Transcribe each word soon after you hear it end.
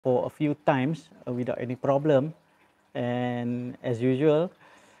for a few times without any problem. And as usual,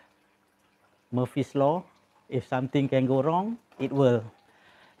 Murphy's Law, if something can go wrong, it will.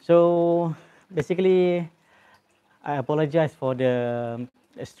 So basically, I apologize for the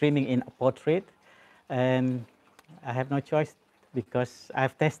streaming in portrait, and I have no choice because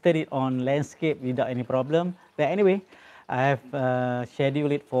I've tested it on landscape without any problem. But anyway, I have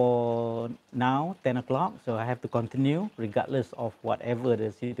scheduled it for now, 10 o'clock, so I have to continue regardless of whatever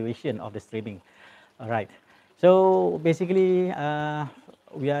the situation of the streaming. All right. So basically,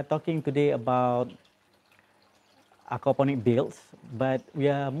 we are talking today about aquaponic builds, but we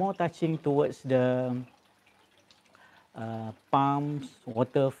are more touching towards the pumps,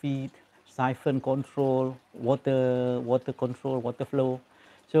 water feed, siphon control, water control, water flow.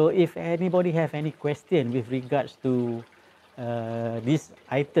 So if anybody have any question with regards to these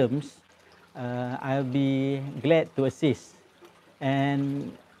items, I'll be glad to assist.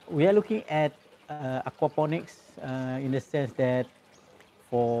 And we are looking at aquaponics in the sense that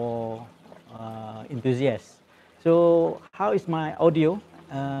for enthusiasts. So how is my audio?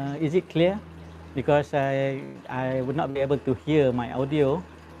 Is it clear? Because I would not be able to hear my audio.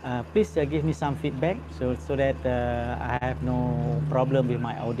 Please give me some feedback so that I have no problem with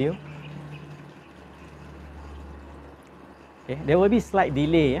my audio. Okay, there will be slight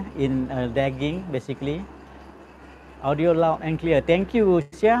delay in lagging basically. Audio loud and clear. Thank you,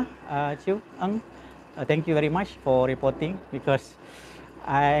 Xia, Chiu, Eng. Thank you very much for reporting because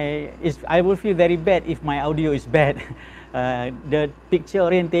I will feel very bad if my audio is bad. The picture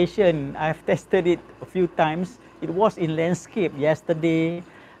orientation, I've tested it a few times. It was in landscape yesterday.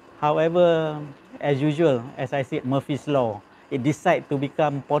 However, as usual, as I said, Murphy's Law, it decided to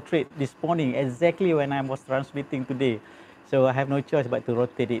become portrait this morning exactly when I was transmitting today. So I have no choice but to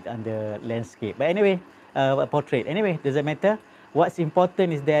rotate it under landscape. But anyway, portrait. Anyway, doesn't matter. What's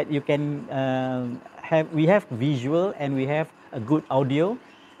important is that you can we have visual and we have a good audio,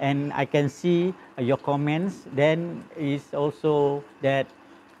 and I can see your comments. Then is also that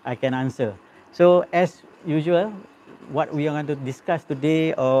I can answer. So as usual, what we are going to discuss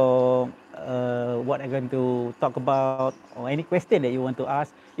today, or what I'm going to talk about, or any question that you want to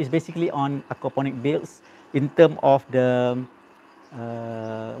ask, is basically on aquaponic builds in terms of the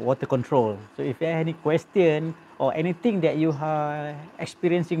water control. So if you have any question or anything that you are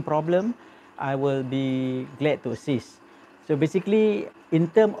experiencing problem, I will be glad to assist. So basically, in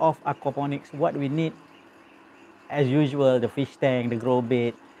terms of aquaponics, what we need, as usual, the fish tank, the grow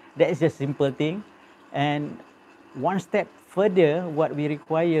bed, that is a simple thing. And one step further, what we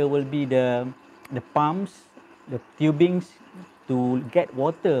require will be the pumps, the tubings to get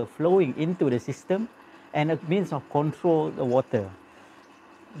water flowing into the system, and a means of control the water.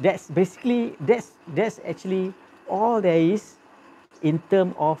 That's basically, that's actually all there is in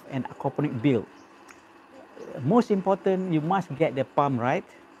terms of an aquaponic build. Most important, you must get the pump right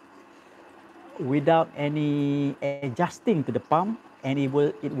without any adjusting to the pump, and it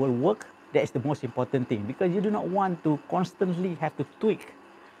will work. That is the most important thing, because you do not want to constantly have to tweak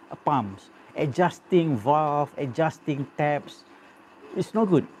pumps, adjusting valve, adjusting taps. It's no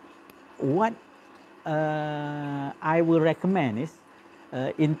good. What I will recommend is,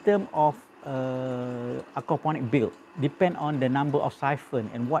 in terms of aquaponic build, depend on the number of siphon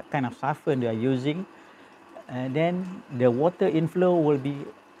and what kind of siphon they are using. Then the water inflow will be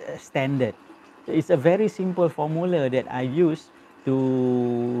standard. It's a very simple formula that I use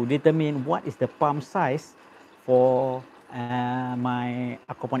to determine what is the pump size for my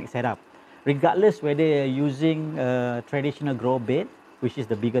aquaponic setup, regardless whether you're using a traditional grow bed, which is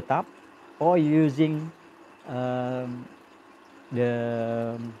the bigger tub, or using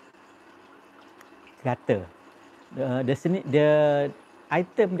the gutter. The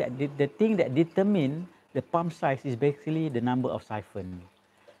item that the thing that determine the pump size is basically the number of siphon.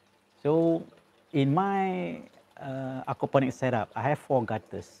 So in my aquaponic setup, I have 4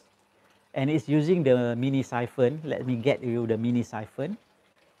 gutters, and it's using the mini siphon. Let me get you the mini siphon.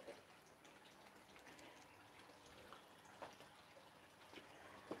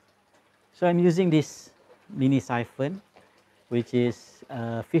 So I'm using this mini siphon, which is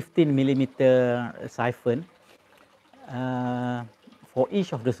 15 millimeter siphon for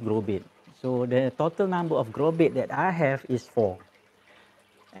each of those grow bed. So the total number of grow bed that I have is 4.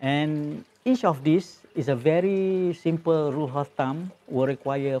 And each of these is a very simple rule of thumb, will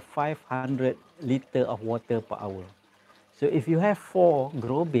require 500 liter of water per hour. So if you have 4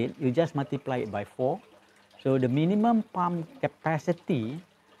 grow bed, you just multiply it by 4. So the minimum pump capacity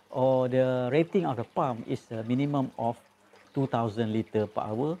or the rating of the pump is a minimum of 2000 liter per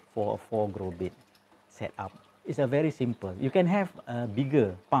hour for a 4 grow bed setup. It's a very simple. You can have a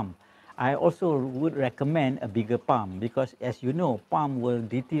bigger pump. I also would recommend a bigger pump because, as you know, pump will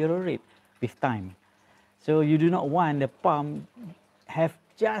deteriorate with time. So you do not want the pump have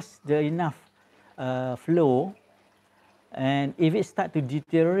just the enough flow, and if it start to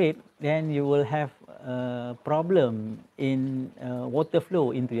deteriorate, then you will have a problem in water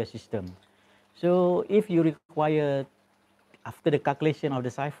flow into your system. So if you require, after the calculation of the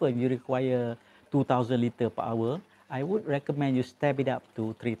siphon, you require 2,000 liter per hour, I would recommend you step it up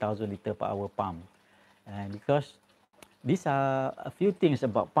to 3,000 liter per hour pump. And because these are a few things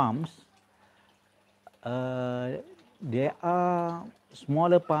about pumps. There are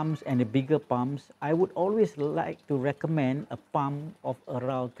smaller pumps and the bigger pumps. I would always like to recommend a pump of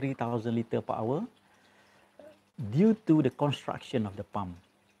around 3,000 liter per hour due to the construction of the pump.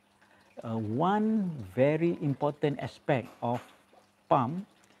 One very important aspect of pump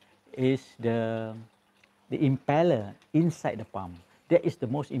is the impeller inside the pump. That is the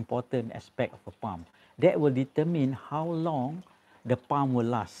most important aspect of a pump. That will determine how long the pump will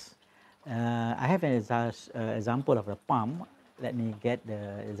last. I have an example of the pump. Let me get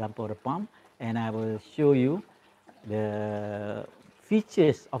the example of the pump, and I will show you the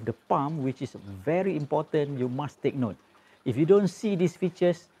features of the pump, which is very important. You must take note. If you don't see these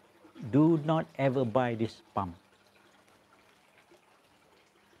features, do not ever buy this pump.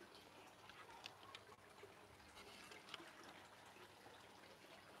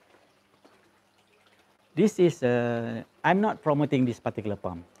 This is, I'm not promoting this particular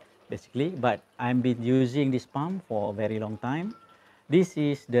pump, basically, but I've been using this pump for a very long time. This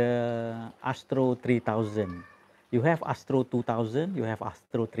is the Astro 3000. You have Astro 2000, you have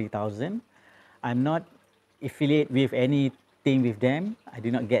Astro 3000. I'm not affiliate with anything with them. I do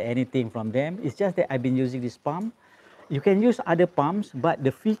not get anything from them. It's just that I've been using this pump. You can use other pumps, but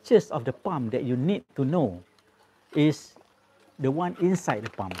the features of the pump that you need to know is the one inside the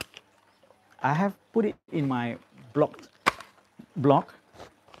pump. I have put it in my block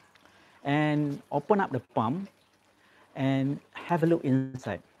and open up the pump and have a look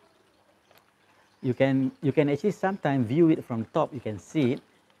inside. You can actually sometimes view it from top. You can see it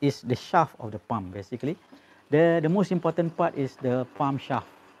is the shaft of the pump basically. The most important part is the pump shaft.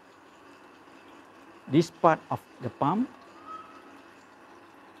 This part of the pump,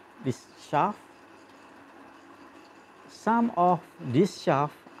 this shaft, some of these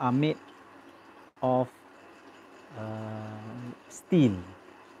shafts are made of steel.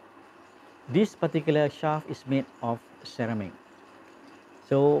 This particular shaft is made of ceramic.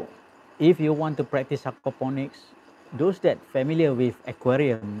 So if you want to practice aquaponics, those that familiar with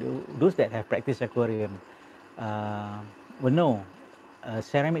aquarium, those that have practiced aquarium will know a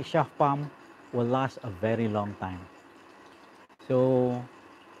ceramic shaft pump will last a very long time. So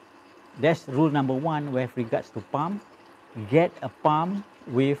that's rule number one with regards to pump. Get a pump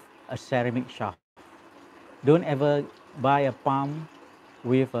with a ceramic shaft. Don't ever buy a pump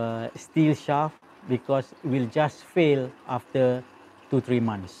with a steel shaft because it will just fail after 2-3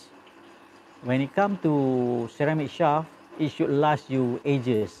 months. When it comes to ceramic shaft, it should last you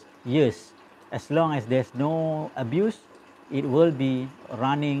ages, years. As long as there's no abuse, it will be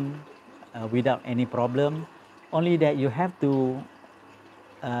running without any problem. Only that you have to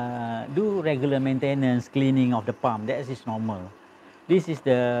do regular maintenance, cleaning of the pump. That is normal. This is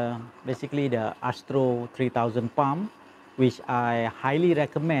basically the Astro 3000 pump, which I highly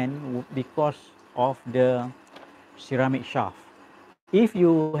recommend because of the ceramic shaft. If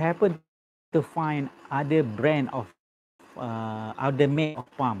you happen to find other brand of other make of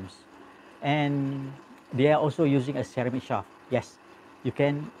pumps and they are also using a ceramic shaft, yes, you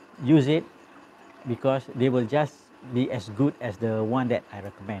can use it because they will just be as good as the one that I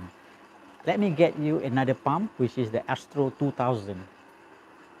recommend. Let me get you another pump, which is the Astro 2000.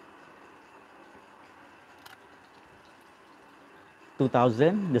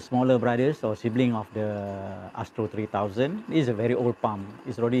 2000, the smaller brothers or sibling of the Astro 3000. This is a very old pump.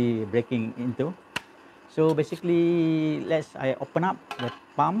 It's already breaking into. So basically, I open up the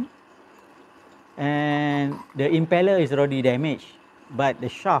pump and the impeller is already damaged, but the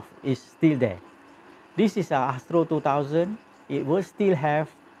shaft is still there. This is a Astro 2000. It will still have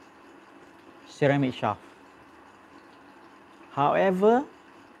ceramic shaft. However,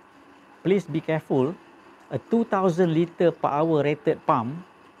 please be careful. A 2,000 liter per hour rated pump,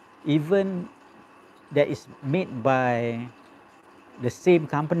 even that is made by the same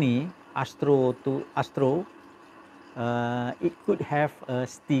company, Astro, it could have a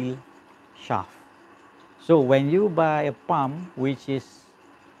steel shaft. So when you buy a pump which is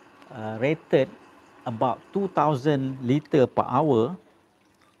rated about 2,000 liter per hour,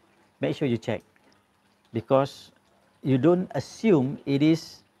 make sure you check. because you don't assume it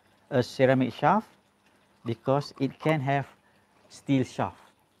is a ceramic shaft, because it can have steel shaft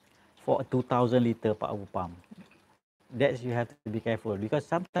for a 2000 liter per hour pump. That's you have to be careful, because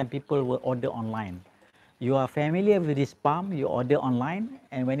sometimes people will order online. You are familiar with this pump, you order online,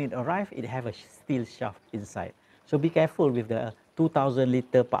 and when it arrives, it have a steel shaft inside. So be careful with the 2000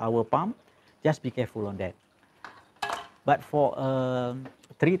 liter per hour pump. Just be careful on that. But for a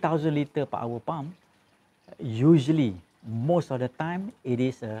 3000 liter per hour pump, usually, most of the time, it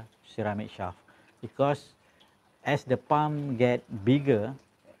is a ceramic shaft, because as the pump get bigger,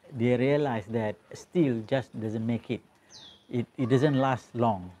 they realize that steel just doesn't make it. It doesn't last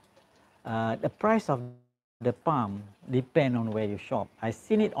long. The price of the pump depend on where you shop. I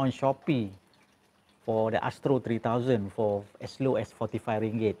seen it on Shopee for the Astro 3000 for as low as 45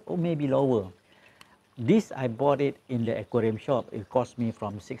 ringgit, or maybe lower. This I bought it in the aquarium shop. It cost me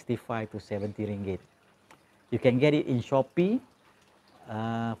from 65 to 70 ringgit. You can get it in Shopee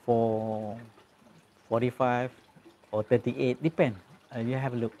for 45 or 38, depend. You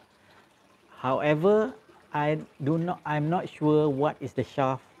have a look. However, I'm not sure what is the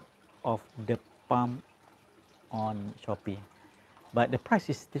shaft of the pump on Shopee, but the price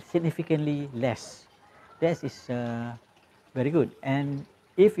is significantly less. That is very good. And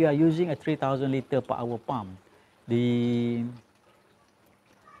if you are using a 3000 liter per hour pump, the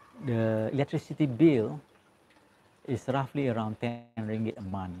electricity bill is roughly around 10 ringgit a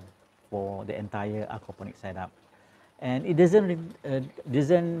month for the entire aquaponic setup. And it doesn't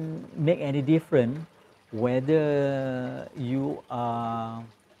make any difference whether you are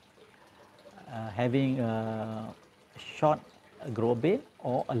having a short grow bed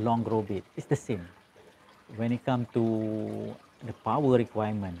or a long grow bed. It's the same when it comes to the power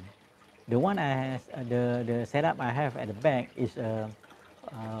requirement. The one the setup I have at the back is a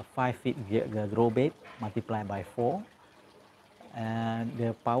 5 feet grow bed multiplied by 4, and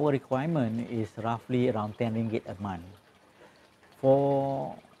the power requirement is roughly around 10 ringgit a month.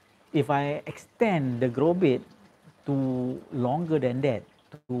 For if I extend the grow bed to longer than that,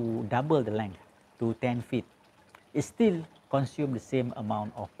 to double the length to 10 feet, it still consumes the same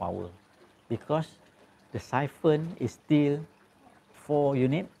amount of power, because the siphon is still 4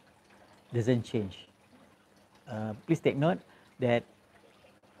 unit, doesn't change. Please take note that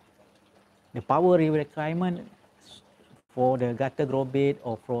the power requirement for the gutter grow bed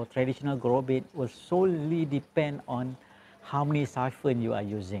or for traditional grow bed will solely depend on how many siphon you are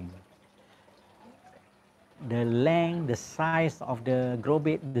using. The length, the size of the grow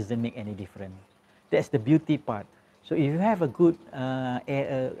bed doesn't make any difference. That's the beauty part. So if you have a good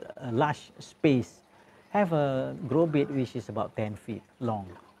a large space, have a grow bed which is about 10 feet long.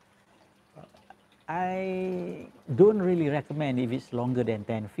 I don't really recommend if it's longer than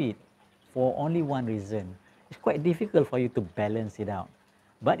 10 feet for only one reason. It's quite difficult for you to balance it out.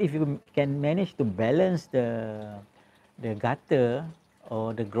 But if you can manage to balance the gutter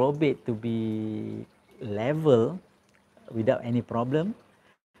or the grow bed to be level without any problem,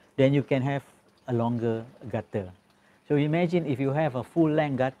 then you can have a longer gutter. So imagine if you have a full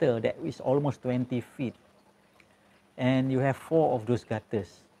length gutter that is almost 20 feet, and you have 4 of those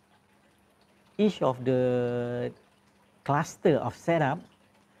gutters. Each of the cluster of setup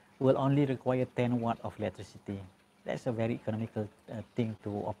will only require 10 watt of electricity. That's a very economical thing to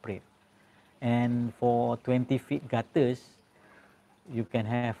operate. And for 20 feet gutters, you can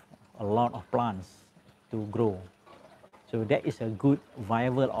have a lot of plants to grow. So that is a good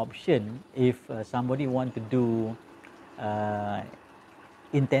viable option if somebody want to do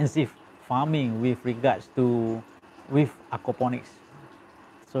intensive farming with regards to aquaponics.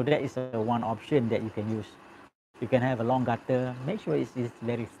 So that is one option that you can use. You can have a long gutter, make sure it's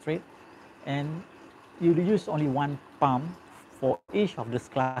very straight, and you use only one pump for each of this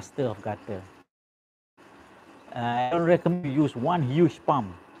cluster of gutter. I don't recommend you use one huge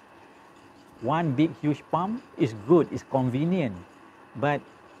pump. One big huge pump is good, it's convenient, but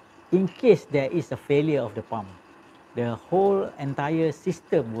in case there is a failure of the pump, the whole entire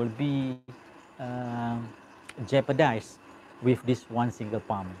system will be jeopardized with this one single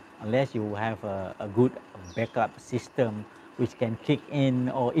pump, unless you have a good backup system which can kick in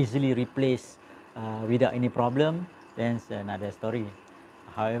or easily replace without any problem. Then it's another story.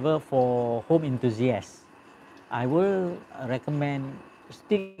 However, for home enthusiasts, I will recommend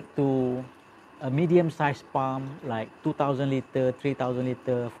stick to a medium-sized pump like 2000 liter, 3000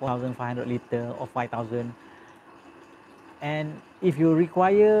 liter, 4500 liter, or 5000. And if you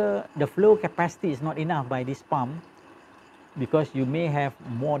require the flow capacity is not enough by this pump, because you may have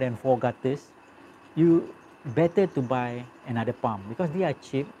more than 4 gutters, you better to buy another pump, because they are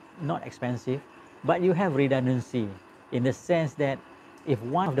cheap, not expensive, but you have redundancy in the sense that if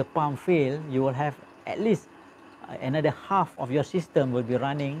one of the pump fail, you will have at least another half of your system will be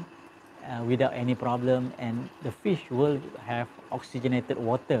running without any problem, and the fish will have oxygenated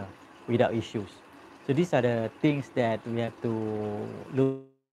water without issues. So these are the things that we have to look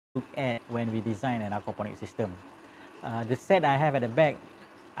at when we design an aquaponic system. The set I have at the back,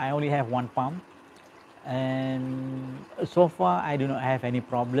 I only have one pump, and so far I do not have any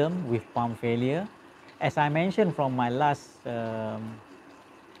problem with pump failure. As I mentioned from my last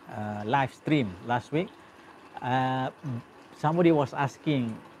live stream last week, uh, somebody was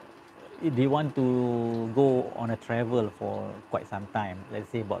asking, they want to go on a travel for quite some time, let's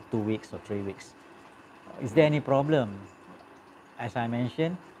say about 2 weeks or 3 weeks. Is there any problem? As I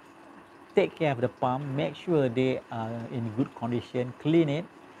mentioned, take care of the pump, make sure they are in good condition, clean it.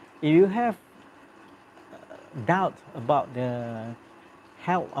 If you have doubt about the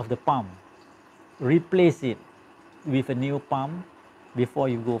health of the pump, replace it with a new pump before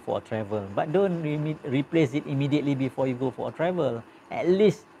you go for a travel. But don't replace it immediately before you go for a travel. At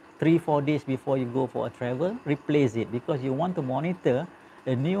least 3-4 days before you go for a travel, replace it, because you want to monitor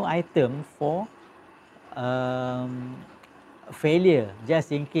the new item for failure,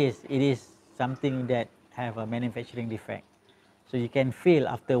 just in case it is something that have a manufacturing defect. So you can fail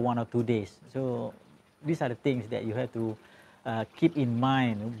after 1 or 2 days. So these are the things that you have to keep in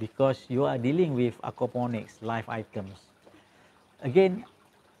mind, because you are dealing with aquaponics, live items. Again,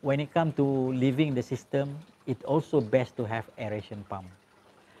 when it comes to leaving the system, it's also best to have aeration pump.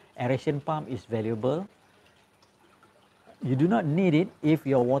 Aeration pump is valuable. You do not need it if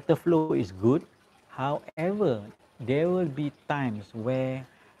your water flow is good. However, there will be times where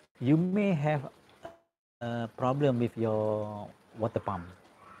you may have a problem with your water pump.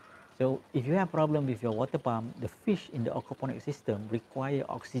 So if you have problem with your water pump, the fish in the aquaponic system require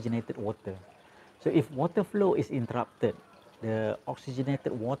oxygenated water. So if water flow is interrupted, the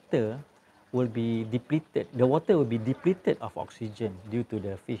oxygenated water will be depleted. The water will be depleted of oxygen due to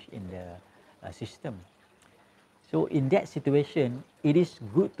the fish in the system. So in that situation, it is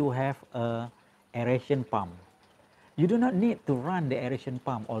good to have a aeration pump. You do not need to run the aeration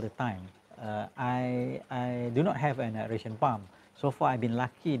pump all the time. I do not have an aeration pump. So far, I've been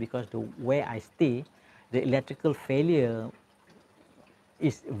lucky because where I stay, the electrical failure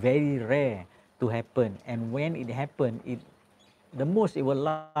is very rare to happen. And when it happens, the most it will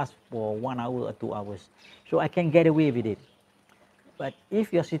last for 1 hour or 2 hours. So I can get away with it. But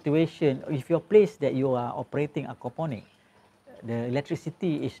if your situation, if your place that you are operating aquaponic, the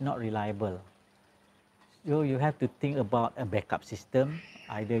electricity is not reliable. So you have to think about a backup system.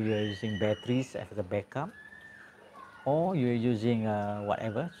 Either you are using batteries as a backup, or you are using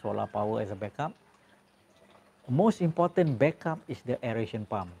whatever, solar power as a backup. Most important backup is the aeration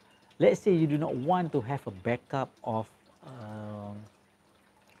pump. Let's say you do not want to have a backup of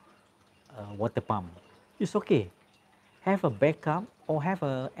water pump. It's okay. Have a backup or have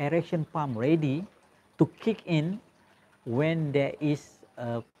a aeration pump ready to kick in when there is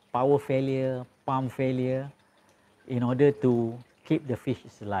a power failure, pump failure, in order to keep the fish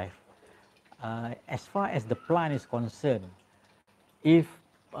alive. As far as the plant is concerned, if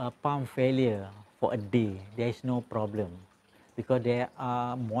pump failure for a day, there is no problem, because there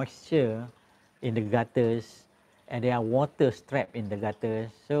are moisture in the gutters and there are water trapped in the gutters.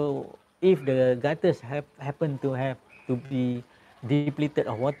 So if the gutters happen to have to be depleted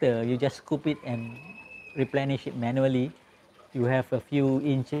of water, you just scoop it and replenish it manually. You have a few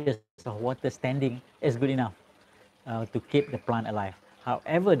inches of water standing, is good enough to keep the plant alive.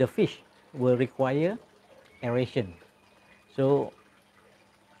 However, the fish will require aeration. So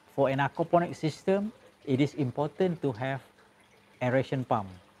for an aquaponic system, it is important to have aeration pump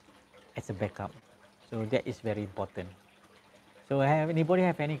as a backup. So that is very important. So anybody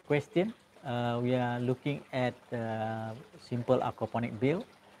have any question? We are looking at simple aquaponic build,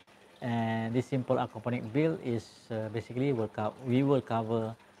 and this simple aquaponic build is basically we will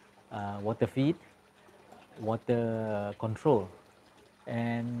cover water feed, water control,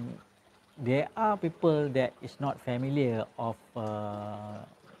 and there are people that is not familiar of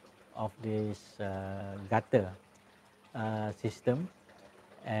this gutter system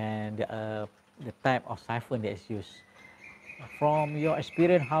and the type of siphon that is used. From your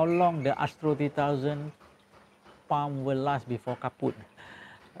experience, how long the Astro 3000 pump will last before kaput?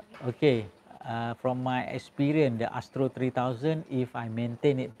 Okay, from my experience, the Astro 3000, if I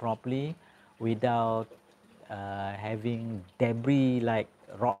maintain it properly without having debris like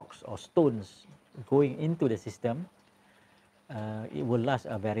rocks or stones going into the system, it will last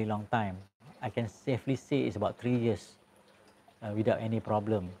a very long time. I can safely say it's about 3 years without any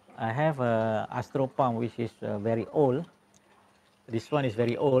problem. I have a Astro pump which is very old. This one is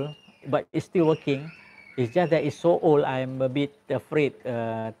very old, but it's still working. It's just that it's so old, I'm a bit afraid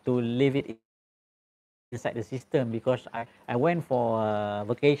to leave it inside the system because I went for a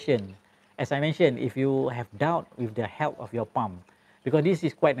vacation. As I mentioned, if you have doubt with the health of your pump, because this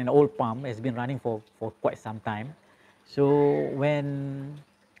is quite an old pump, it's been running for quite some time. So when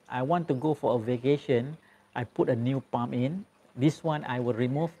I want to go for a vacation, I put a new pump in. This one I will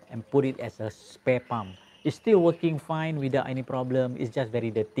remove and put it as a spare pump. It's still working fine without any problem. It's just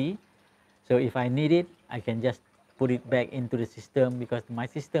very dirty. So if I need it, I can just put it back into the system because my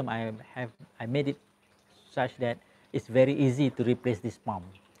system I made it such that it's very easy to replace this pump.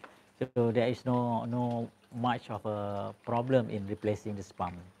 So there is no much of a problem in replacing this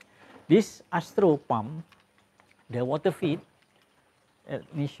pump. This Astro pump, the water feed, let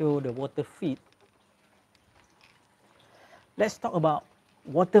me show the water feed. Let's talk about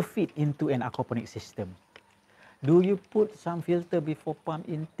water feed into an aquaponic system. Do you put some filter before pump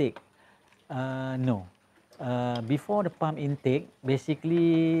intake? No. Before the pump intake,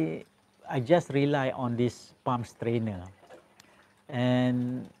 basically, I just rely on this pump strainer.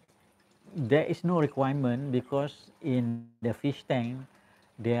 And there is no requirement because in the fish tank,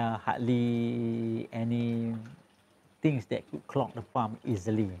 there are hardly any things that could clog the pump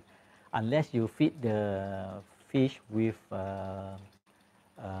easily. Unless you feed the fish with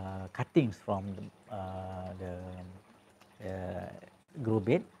cuttings from the grow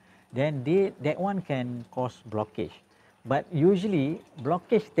bed, then that one can cause blockage. But usually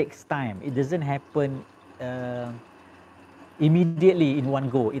blockage takes time. It doesn't happen immediately in one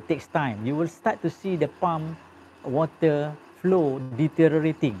go. It takes time. You will start to see the pump water flow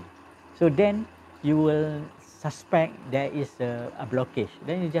deteriorating. So then you will suspect there is a blockage.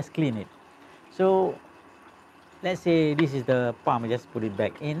 Then you just clean it. So let's say this is the pump. I just put it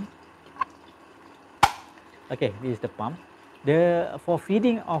back in. Okay, this is the pump. For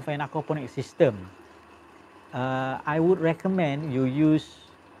feeding of an aquaponic system, I would recommend you use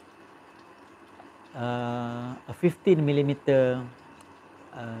a 15 millimeter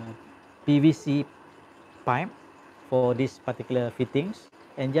PVC pipe for this particular fittings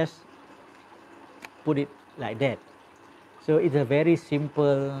and just put it like that. So it's a very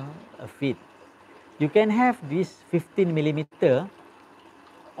simple fit. You can have this 15 millimeter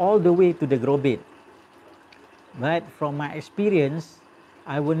all the way to the grow bed. But from my experience,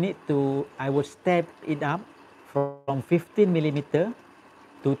 I will step it up from 15 millimeter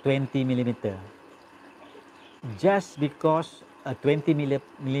to 20 millimeter. Just because a 20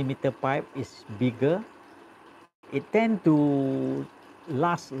 millimeter pipe is bigger, it tends to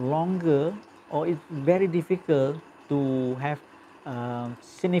last longer, or it's very difficult to have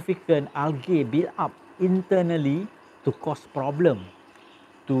significant algae build up internally to cause problem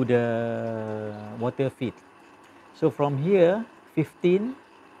to the water feed. So from here, 15,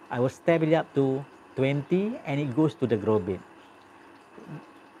 I will step it up to 20 and it goes to the grow bed.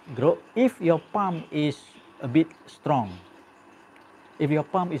 If your pump is a bit strong, if your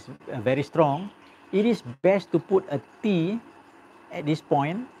pump is very strong, it is best to put a T at this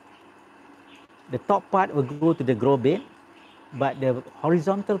point. The top part will go to the grow bed, but the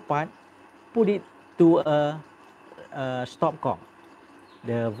horizontal part, put it to a stopcock.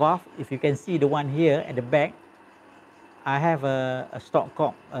 The valve, if you can see the one here at the back, I have a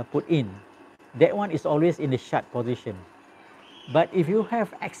stopcock put in. That one is always in the shut position. But if you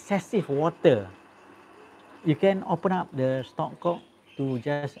have excessive water, you can open up the stopcock to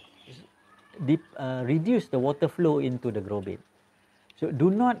just reduce the water flow into the grow bed. So do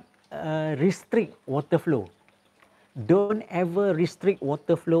not restrict water flow. Don't ever restrict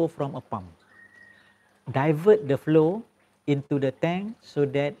water flow from a pump. Divert the flow into the tank so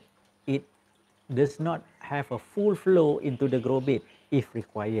that it does not have a full flow into the grow bed if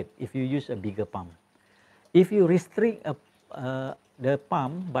required, if you use a bigger pump. If you restrict the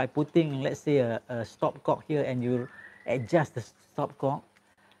pump by putting, let's say, a stopcock here and you adjust the stopcock,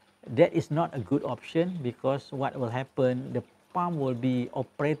 that is not a good option because what will happen, the pump will be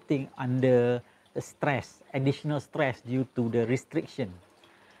operating under the stress, additional stress due to the restriction.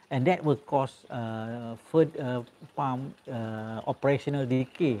 And that will cause further pump operational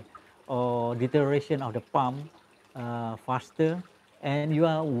decay or deterioration of the pump faster, and you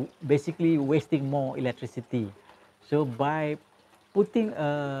are basically wasting more electricity. So by putting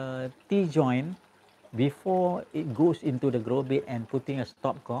a T-joint before it goes into the grow bed and putting a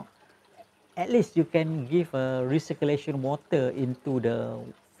stopcock, at least you can give a recirculation water into the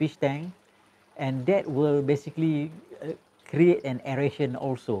fish tank, and that will basically create an aeration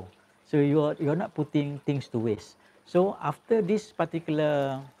also. So you're not putting things to waste. So after this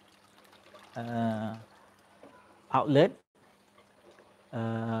particular outlet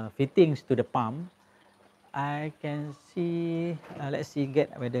fittings to the pump, I can see, let's see,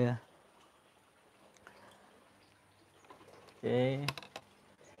 get whether, okay.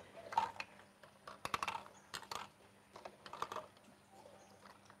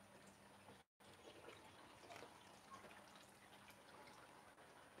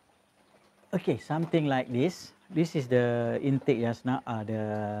 Okay, something like this. This is the intake just now,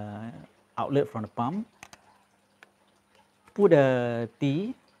 the outlet from the pump. Put a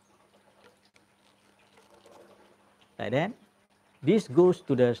T like that. This goes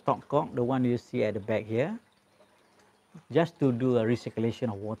to the stopcock, the one you see at the back here, just to do a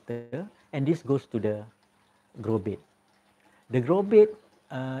recirculation of water, and this goes to the grow bed. The grow bed,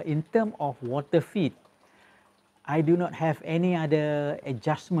 in terms of water feed, I do not have any other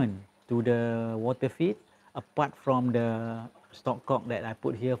adjustment to the water feed apart from the stopcock that I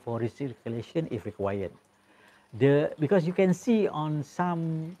put here for recirculation if required. Because you can see on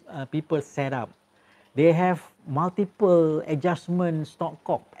some people's setup, they have multiple adjustment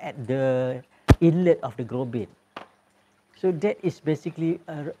stopcock at the inlet of the grow bed. So that is basically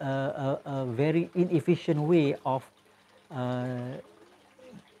a very inefficient way of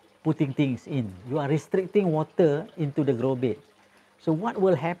putting things in. You are restricting water into the grow bed. So what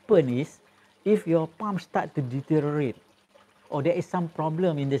will happen is, if your pump start to deteriorate or there is some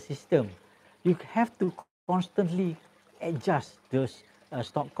problem in the system, you have to constantly adjust those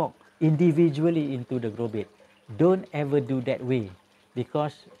stopcock individually into the grow bed. Don't ever do that way,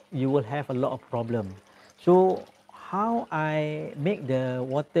 because you will have a lot of problem. So how I make the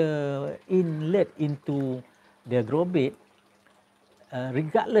water inlet into the grow bed,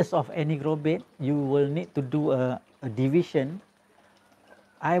 regardless of any grow bed, you will need to do a division.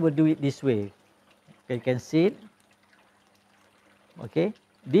 I will do it this way. You can see it. Okay,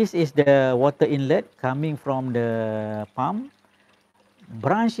 this is the water inlet coming from the pump.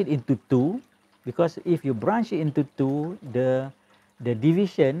 Branch it into two, because if you branch it into two, the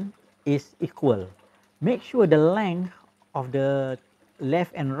division is equal. Make sure the length of the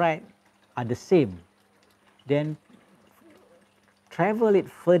left and right are the same. Then travel it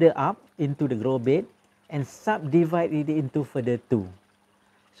further up into the grow bed and subdivide it into further two.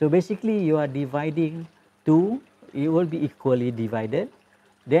 So basically you are dividing two, it will be equally divided.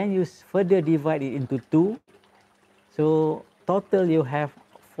 Then you further divide it into two. So total you have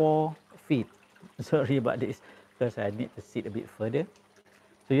 4 feet. Sorry about this, because I need to sit a bit further.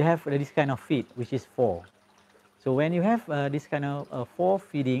 So you have this kind of feet, which is 4. So when you have this kind of 4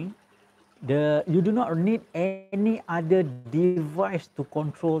 feeding, you do not need any other device to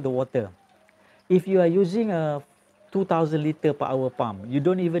control the water. If you are using a 2000 liter per hour pump, you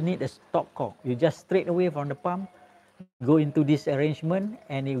don't even need a stopcock. You just straight away from the pump, go into this arrangement,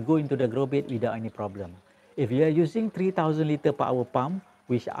 and you go into the grow bed without any problem. If you are using 3000 liter per hour pump,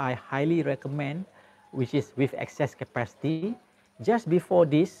 which I highly recommend, which is with excess capacity, just before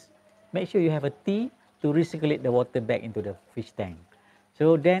this, make sure you have a T to recirculate the water back into the fish tank.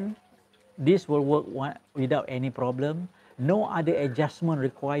 So then this will work without any problem. No other adjustment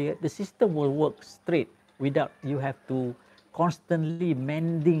required. The system will work straight without you have to constantly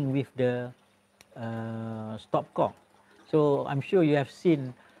mending with the stopcock. So I'm sure you have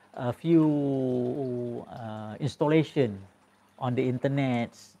seen a few installation on the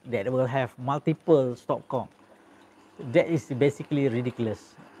internet that will have multiple stopcock. That is basically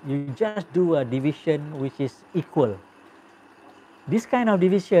ridiculous. You just do a division which is equal. This kind of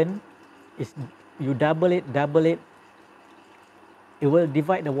division is, you double it, it will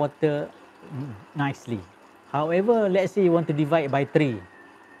divide the water nicely. However, let's say you want to divide by 3,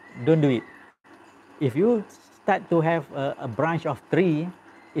 don't do it. If you start to have a branch of 3,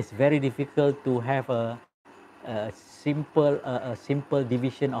 it's very difficult to have a simple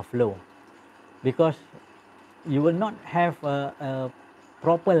division of flow, because you will not have a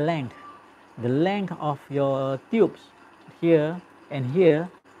proper length. The length of your tubes here and here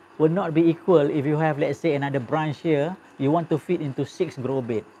will not be equal. If you have, let's say, another branch here, you want to fit into 6 grow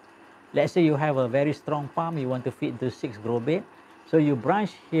bed. Let's say you have a very strong pump, you want to fit into 6 grow bed. So you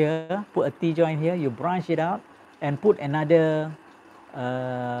branch here, put a T joint here, you branch it out and put another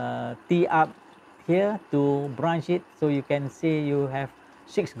T up here to branch it, so you can say you have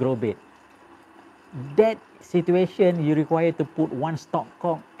 6 grow bed. That situation, you require to put 1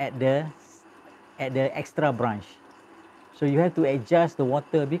 stopcock at the extra branch. So you have to adjust the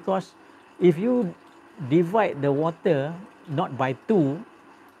water, because if you divide the water not by 2,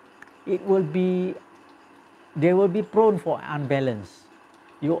 they will be prone for unbalance.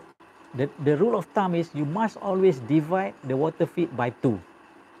 The rule of thumb is you must always divide the water feed by 2.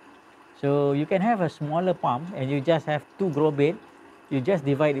 So you can have a smaller pump and you just have 2 grow bed, you just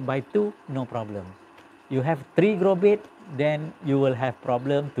divide it by 2, no problem. You have 3 grow bed, then you will have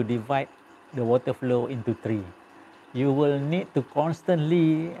problem to divide the water flow into 3. You will need to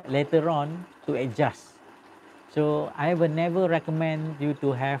constantly later on to adjust. So I will never recommend you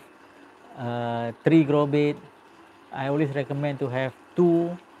to have 3 grow bed. I always recommend to have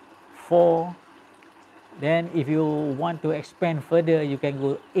 2, 4. Then if you want to expand further, you can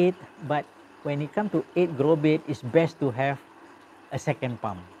go 8. But when it comes to 8 grow bed, it's best to have a second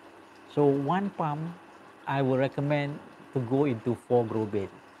pump. So one pump, I will recommend to go into 4 grow bed.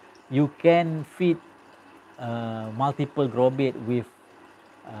 You can feed multiple grow bed with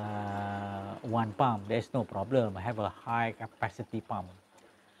one pump. There's no problem. I have a high capacity pump.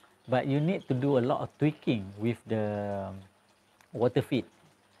 But you need to do a lot of tweaking with the water feed.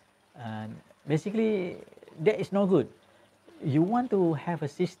 Basically, that is no good. You want to have a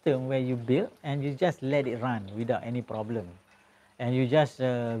system where you build and you just let it run without any problem. And you just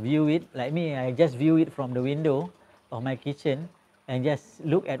view it, like me, I just view it from the window of my kitchen and just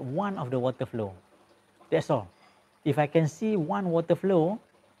look at one of the water flow. That's all. If I can see one water flow,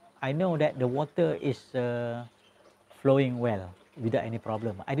 I know that the water is flowing well without any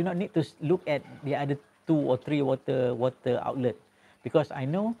problem. I do not need to look at the other 2 or 3 water outlet, because I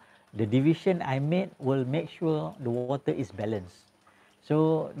know the division I made will make sure the water is balanced.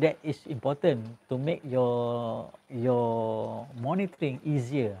 So that is important to make your monitoring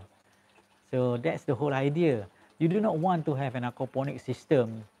easier. So that's the whole idea. You do not want to have an aquaponic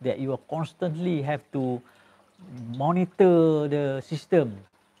system that you are constantly have to monitor the system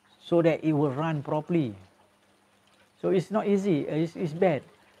so that it will run properly. So it's not easy, it's bad.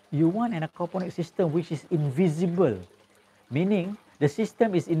 You want an aquaponic system which is invisible, meaning the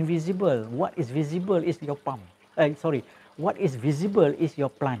system is invisible. What is visible is your pump. What is visible is your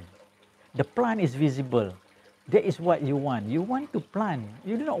plant. The plant is visible. That is what you want. You want to plant.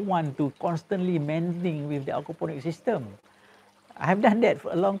 You do not want to constantly mending with the aquaponic system. I have done that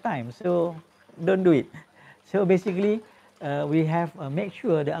for a long time, so don't do it. So basically, we have make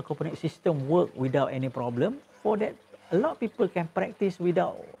sure the aquaponic system work without any problem. For that, a lot of people can practice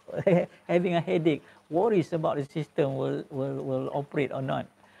without having a headache, worries about the system will operate or not.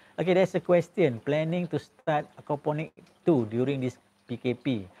 Okay, that's a question. Planning to start aquaponic 2 during this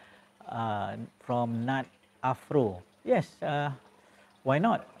PKP from Nat Afro. Yes, why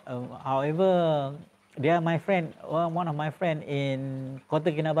not? However, they are my friend, one of my friend in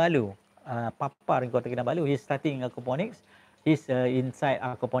Kota Kinabalu, Papar in Kota Kinabalu. He's starting aquaponics. He's inside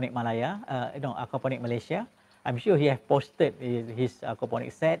Aquaponic Malaya, Aquaponic Malaysia. I'm sure he have posted his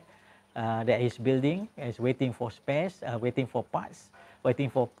aquaponic set that he's building. He's waiting for spares, waiting for parts, waiting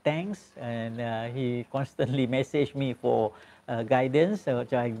for tanks, and he constantly message me for guidance. So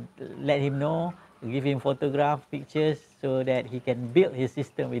I let him know, give him photograph, pictures, so that he can build his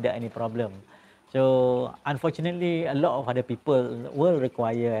system without any problem. So unfortunately, a lot of other people will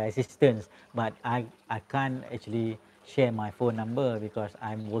require assistance, but I can't actually share my phone number because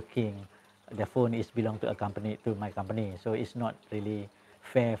I'm working. The phone is belong to a company, to my company, so it's not really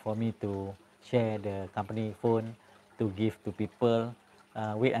fair for me to share the company phone to give to people.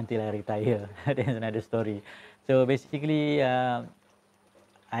 Wait until I retire. That's another story. So basically, I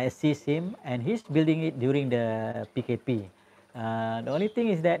assist him, and he's building it during the PKP. The only thing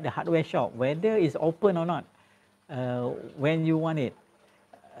is that the hardware shop, whether it's open or not, when you want it,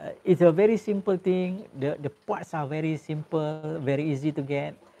 it's a very simple thing. The parts are very simple, very easy to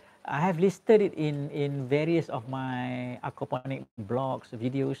get. I have listed it in various of my aquaponic blogs,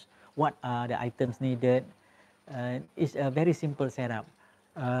 videos, what are the items needed. It's a very simple setup.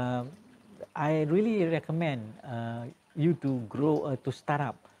 I really recommend you to grow, to start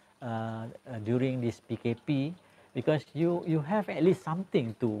up during this PKP, because you have at least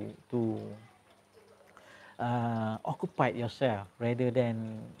something to occupy yourself rather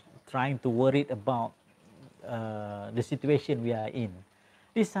than trying to worry about the situation we are in.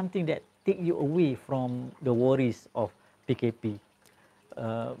 This is something that take you away from the worries of PKP,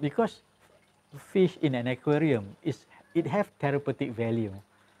 because fish in an aquarium it have therapeutic value.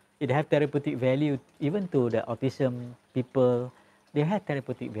 It have therapeutic value even to the autism people. They have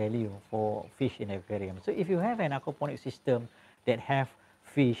therapeutic value for fish in aquarium. So if you have an aquaponic system that have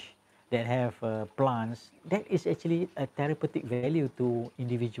fish, that have plants, that is actually a therapeutic value to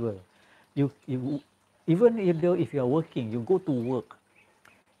individual. You even though if you are working, you go to work,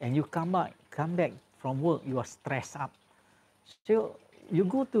 and you come back from work, you are stressed up. So you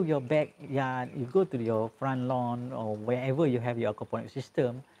go to your backyard, you go to your front lawn or wherever you have your aquaponic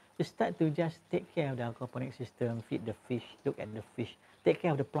system, you start to just take care of the aquaponic system, feed the fish, look at the fish, take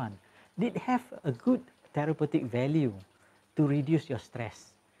care of the plant. did have a good therapeutic value to reduce your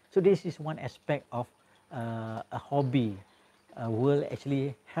stress. So this is one aspect of a hobby will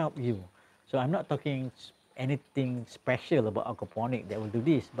actually help you. So I'm not talking anything special about aquaponic that will do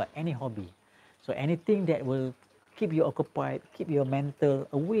this, but any hobby. So anything that will keep you occupied, keep your mental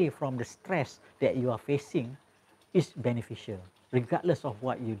away from the stress that you are facing is beneficial, regardless of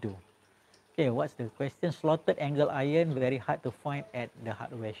what you do. Okay, what's the question? Slotted angle iron, very hard to find at the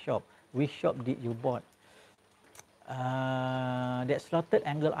hardware shop. Which shop did you bought? That slotted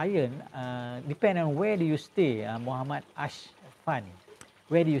angle iron, depend on where do you stay, Muhammad Ashfan.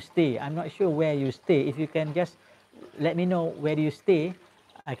 Where do you stay? I'm not sure where you stay. If you can just let me know where do you stay,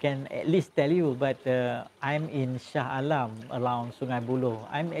 I can at least tell you, but I'm in Shah Alam around Sungai Buloh.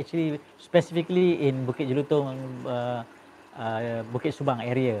 I'm actually specifically in Bukit Jelutong, Bukit Subang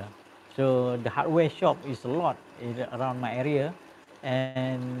area. So the hardware shop is a lot around my area,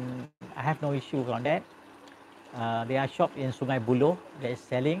 and I have no issue on that. There are shops in Sungai Buloh that is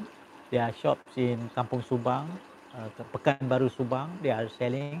selling. There are shops in Kampung Subang, Pekanbaru Subang, they are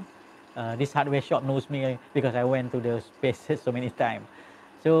selling. This hardware shop knows me because I went to the spaces so many times.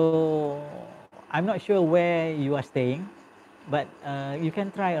 So I'm not sure where you are staying, but you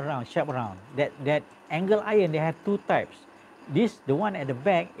can try around, shop around. That angle iron, they have two types. The one at the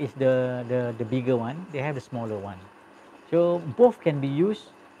back is the bigger one. They have the smaller one. So both can be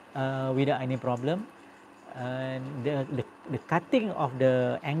used without any problem. And the cutting of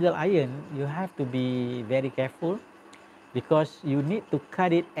the angle iron, you have to be very careful because you need to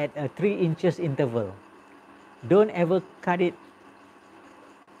cut it at a 3 inches interval. Don't ever cut it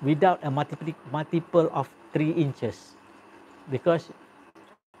without a multiple of 3 inches, because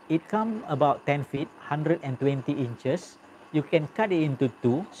it comes about 10 feet, 120 inches. You can cut it into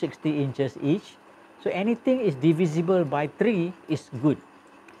two, 60 inches each. So anything is divisible by 3 is good.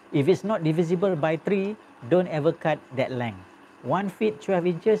 If it's not divisible by 3, don't ever cut that length. 1 feet 12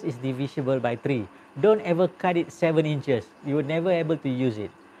 inches is divisible by 3. Don't ever cut it 7 inches. You will never able to use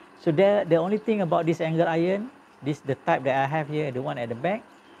it. So the only thing about this angle iron, this the type that I have here, the one at the back,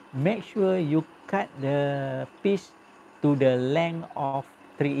 make sure you cut the piece to the length of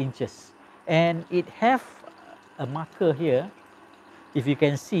 3 inches. And it have a marker here. If you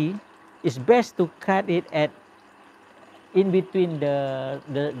can see, it's best to cut it at in between the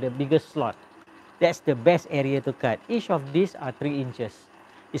biggest slot. That's the best area to cut. Each of these are 3 inches.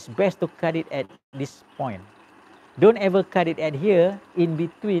 It's best to cut it at this point. Don't ever cut it at here, in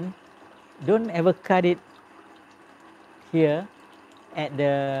between. Don't ever cut it here at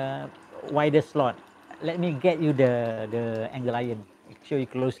the wider slot. Let me get you the angle iron. Show you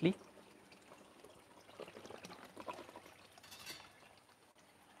closely.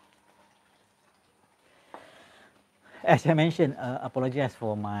 As I mentioned, apologize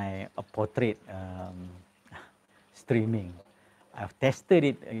for my portrait streaming. I've tested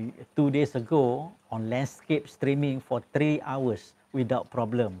it 2 days ago on landscape streaming for 3 hours without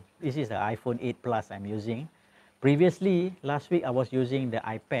problem. This is the iPhone 8 Plus I'm using. Previously, last week I was using the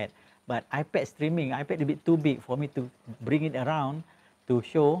iPad, but iPad streaming, iPad a bit too big for me to bring it around to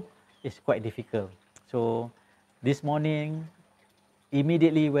show. It's quite difficult. So this morning,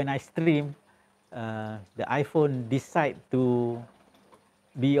 immediately when I stream, the iPhone decide to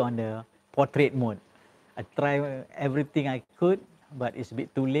be on the portrait mode. I try everything I could, but it's a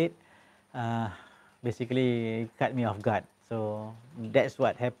bit too late. Basically, it cut me off guard. So that's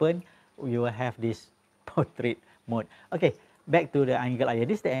what happened. You will have this portrait mode. Okay, back to the angle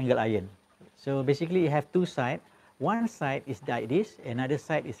iron. This is the angle iron. So basically, you have two sides. One side is like this, another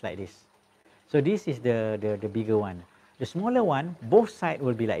side is like this. So this is the bigger one. The smaller one, both sides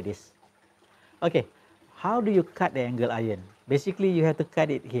will be like this. Okay, how do you cut the angle iron? Basically, you have to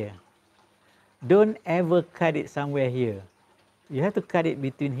cut it here. Don't ever cut it somewhere here. You have to cut it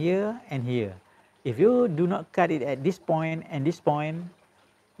between here and here. If you do not cut it at this point and this point,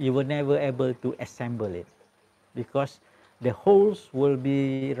 you will never able to assemble it, because the holes will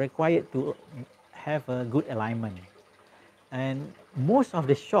be required to have a good alignment. And most of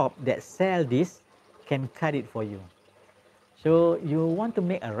the shop that sell this can cut it for you. So you want to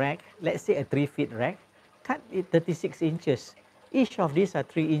make a rack, let's say a 3 feet rack, cut it 36 inches. Each of these are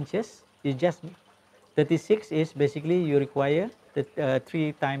 3 inches. You just 36 is basically you require the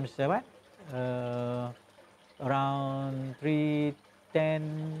 3 times what? Around 3,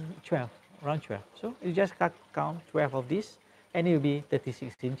 10, 12, around 12. So you just count 12 of these, and it will be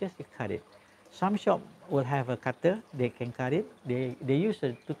 36 inches. You cut it. Some shop will have a cutter. They can cut it. They use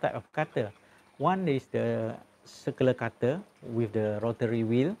two type of cutter. One is the circular cutter with the rotary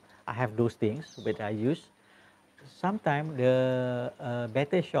wheel. I have those things that I use. sometimes the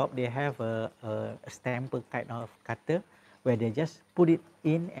better shop, they have a stamper kind of cutter where they just put it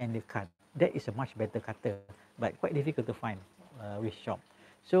in and they cut. That is a much better cutter, but quite difficult to find with shop.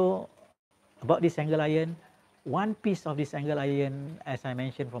 So about this angle iron, one piece of this angle iron, as I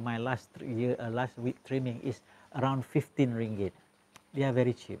mentioned for my last week trimming, is around 15 ringgit. They are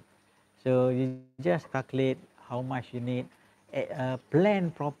very cheap. So you just calculate how much you need,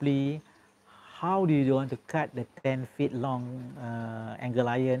 plan properly. How do you want to cut the 10 feet long angle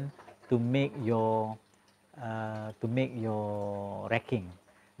iron to make your racking?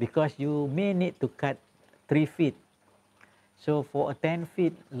 Because you may need to cut 3 feet. So for a 10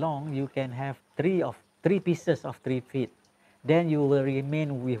 feet long, you can have three pieces of 3 feet. Then you will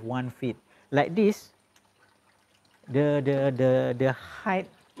remain with 1 feet. Like this, the height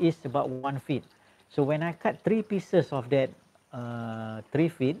is about 1 feet. So when I cut 3 pieces of that 3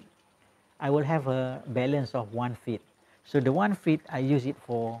 feet, I will have a balance of 1 feet. So the 1 feet, I use it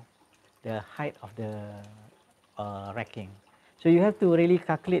for the height of the racking. So you have to really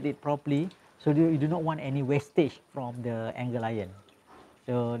calculate it properly. So you do not want any wastage from the angle iron.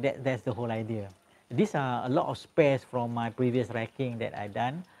 So that's the whole idea. These are a lot of spares from my previous racking that I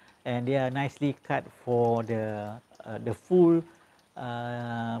done, and they are nicely cut for the full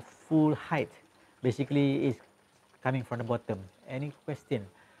height. Basically, is coming from the bottom. Any question?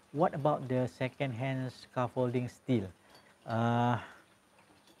 What about the second-hand scaffolding steel? Uh,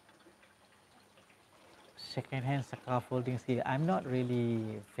 Second-hand scaffolding steel. I'm not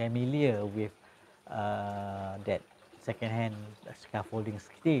really familiar with that second-hand scaffolding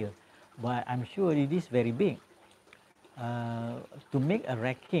steel, but I'm sure it is very big. To make a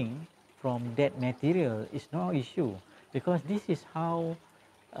racking from that material is no issue, because this is how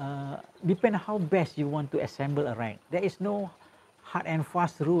depend how best you want to assemble a rack. There is no hard and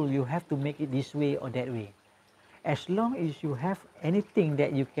fast rule you have to make it this way or that way. As long as you have anything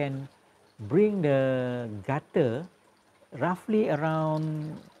that you can bring the gutter roughly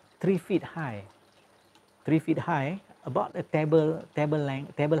around 3 feet high, 3 feet high, about a table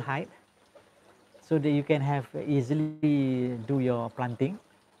height, so that you can have easily do your planting,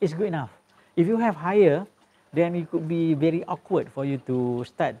 is good enough. If you have higher, then it could be very awkward for you to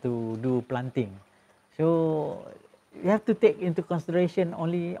start to do planting. So you have to take into consideration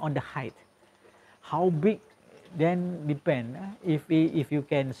only on the height. How big then depend. If you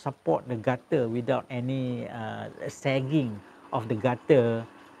can support the gutter without any sagging of the gutter,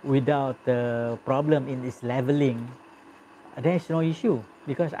 without problem in its leveling, there is no issue,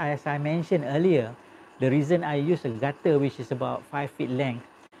 because as I mentioned earlier, the reason I use a gutter which is about 5 feet length,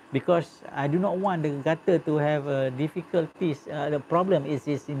 because I do not want the gutter to have difficulties. The problem is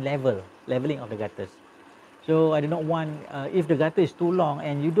in leveling of the gutters. So I do not want, if the gutter is too long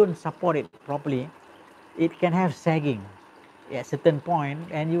and you don't support it properly, it can have sagging at certain point,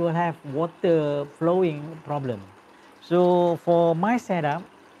 and you will have water flowing problem. So for my setup,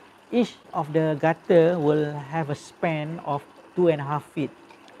 each of the gutter will have a span of 2.5 feet,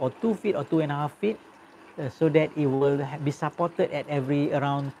 or 2 feet or 2.5 feet, so that it will be supported at every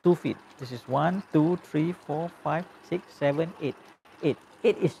around 2 feet. This is 1, 2, 3, 4, 5, 6, 7, 8.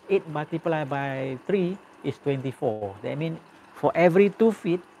 8 is 8 multiplied by 3 is 24. That means for every 2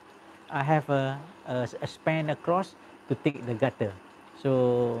 feet, I have a span across to take the gutter.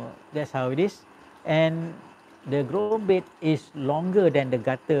 So that's how it is. And the grow bed is longer than the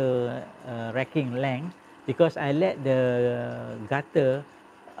gutter racking length, because I let the gutter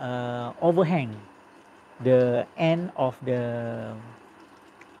overhang the end of the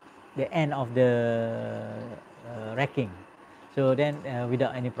racking. So then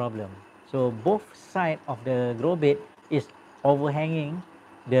without any problem. So both side of the grow bed is overhanging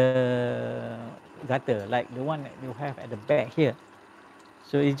the gutter, like the one that you have at the back here.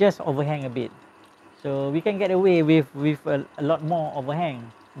 So it just overhang a bit. So we can get away with a lot more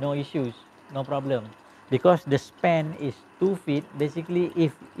overhang, no issues, no problem, because the span is 2 feet. Basically,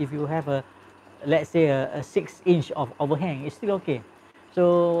 if you have a, let's say a 6-inch of overhang, it's still okay.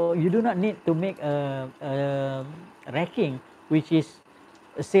 So you do not need to make a racking which is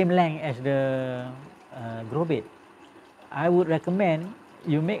the same length as the grow bed. I would recommend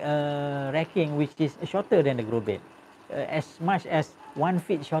you make a racking which is shorter than the grow bed, as much as 1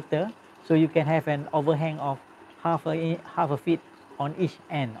 feet shorter, so you can have an overhang of half a feet on each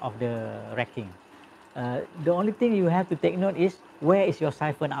end of the racking. The only thing you have to take note is, where is your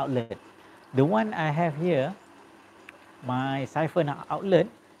siphon outlet? The one I have here, my siphon outlet,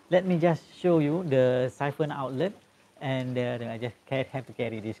 let me just show you the siphon outlet, and I just have to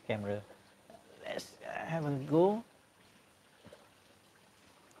carry this camera. Let's have a go.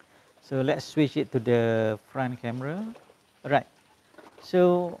 So let's switch it to the front camera. Right.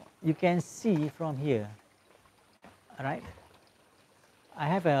 So you can see from here, right?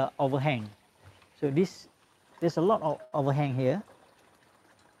 I have a overhang. So there's a lot of overhang here.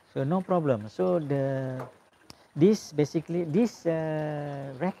 So no problem. So this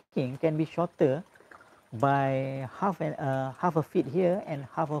racking can be shorter by half a feet here and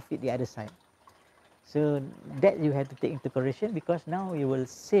half a feet the other side. So that you have to take into consideration, because now you will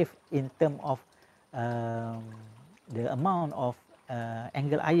save in terms of um, the amount of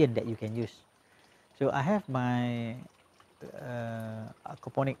angle iron that you can use. So I have my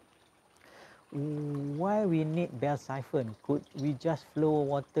aquaponic. Why we need bell siphon? Could we just flow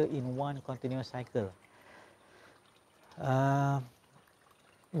water in one continuous cycle?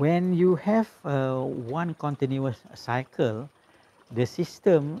 When you have one continuous cycle, the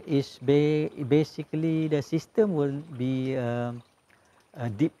system is basically the system will be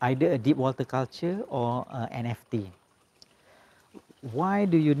either a deep water culture or NFT. Why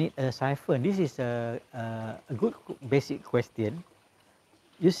do you need a siphon? This is a good basic question.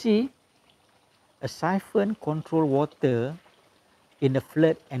 You see, a siphon control water in the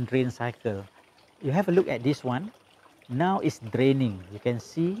flood and drain cycle. You have a look at this one. Now it's draining. You can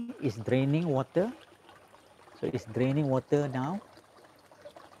see it's draining water. So it's draining water now.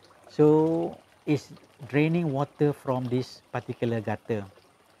 So it's draining water from this particular gutter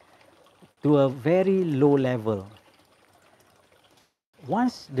to a very low level.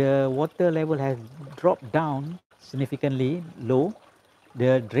 Once the water level has dropped down significantly low,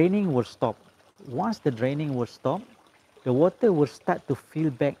 the draining will stop. Once the draining will stop, the water will start to fill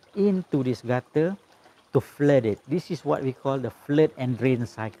back into this gutter to flood it. This is what we call the flood and drain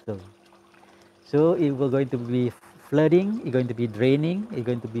cycle. So it will going to be flooding, it's going to be draining, it's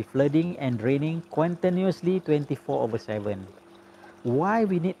going to be flooding and draining continuously 24/7. Why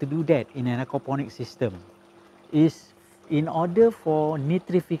we need to do that in an aquaponic system is in order for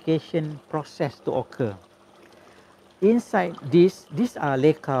nitrification process to occur. Inside these are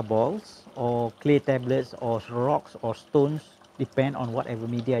leca balls or clay tablets or rocks or stones, depend on whatever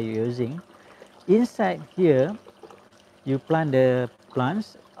media you're using. Inside here, you plant the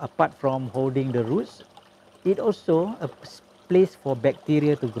plants. Apart from holding the roots, it also a place for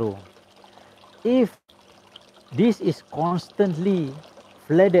bacteria to grow. If this is constantly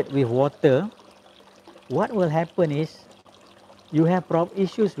flooded with water, what will happen is you have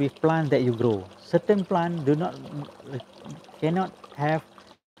issues with plants that you grow. Certain plants cannot have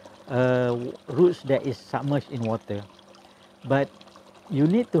roots that is submerged in water, but you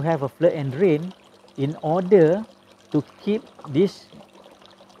need to have a flood and drain in order to keep this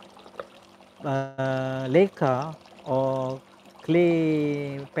leca or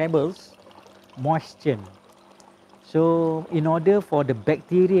clay pebbles moisture. So in order for the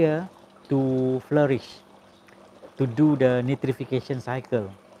bacteria to flourish, to do the nitrification cycle,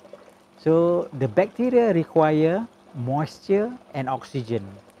 so the bacteria require moisture and oxygen.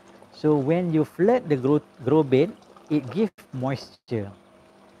 So when you flood the grow bed, it gives moisture.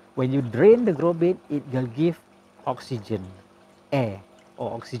 When you drain the grow bed, it will give oxygen, air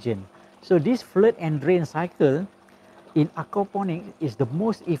or oxygen. So this flood and drain cycle in aquaponics is the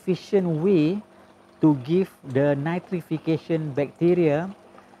most efficient way to give the nitrification bacteria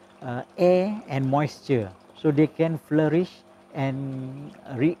air and moisture, so they can flourish and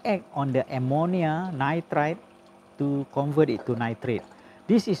react on the ammonia nitrite to convert it to nitrate.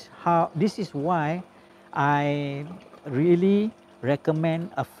 This is why I really recommend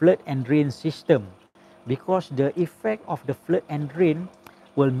a flood and drain system, because the effect of the flood and drain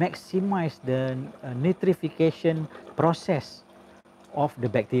will maximize the nitrification process of the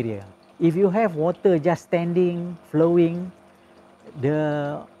bacteria. If you have water just standing, flowing,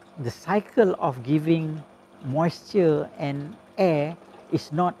 the cycle of giving moisture and air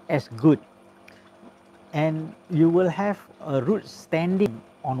is not as good, and you will have a root standing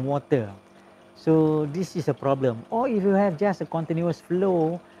on water. So this is a problem. Or if you have just a continuous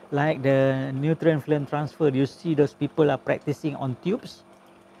flow, like the nutrient flame transfer, you see those people are practicing on tubes.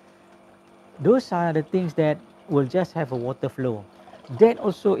 Those are the things that will just have a water flow. That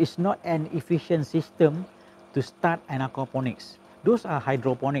also is not an efficient system to start an aquaponics. Those are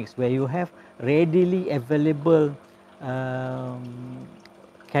hydroponics, where you have readily available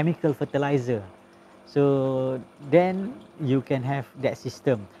chemical fertilizer. So then you can have that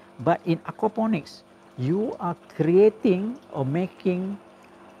system. But in aquaponics, you are creating or making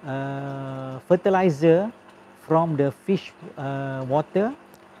fertilizer from the fish water,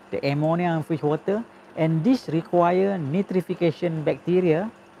 the ammonia and fish water, and this require nitrification bacteria.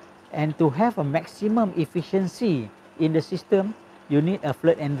 And to have a maximum efficiency in the system, you need a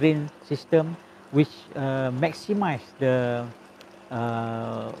flood and drain system which maximize the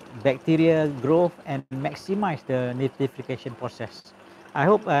bacteria growth and maximize the nitrification process. I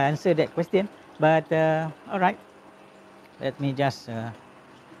hope I answered that question, but all right, let me just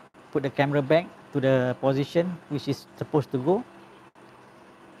put the camera back to the position which is supposed to go.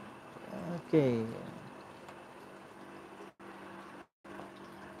 Okay.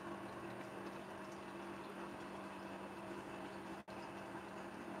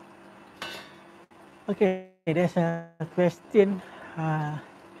 Okay, there's a question.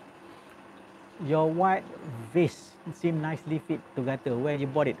 Your white vase seem nicely fit to gutter. Where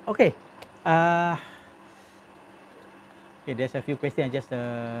you bought it? Okay. Okay, there's a few questions. Just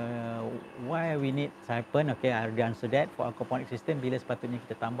why we need Siphon? Okay, I already answered that. For aquaponic system, bila sepatutnya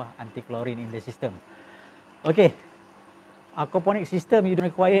kita tambah anti-chlorine in the system? Okay, aquaponic system you don't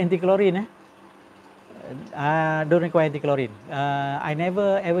require anti-chlorine. Don't require anti-chlorine. I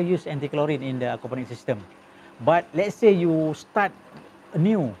never ever use anti-chlorine in the aquaponic system. But let's say you start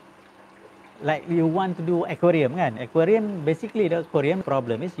new, like you want to do aquarium kan? Aquarium, basically the aquarium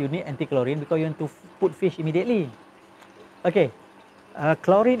problem is you need anti-chlorine because you want to put fish immediately. Okay,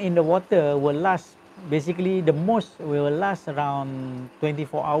 chlorine in the water will last, basically the most will last around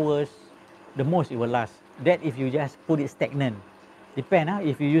 24 hours, the most it will last. That if you just put it stagnant. Depend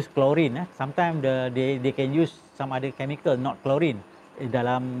if you use chlorine, sometimes they can use some other chemical, not chlorine,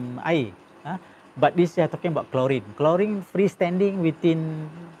 dalam air. But this we are talking about chlorine. Chlorine freestanding within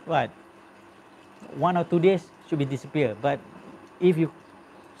what? 1 or 2 days should be disappear. But if you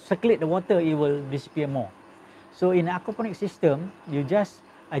circulate the water, it will disappear more. So in aquaponic system,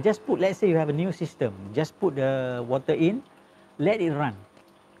 I just put, let's say you have a new system, just put the water in, let it run.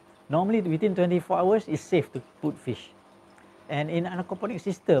 Normally within 24 hours, it's safe to put fish. And in an aquaponic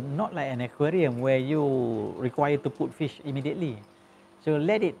system, not like an aquarium where you require to put fish immediately. So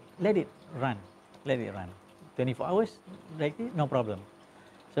let it run, let it run. 24 hours, like this, no problem.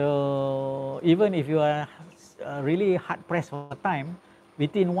 So even if you are really hard pressed for time,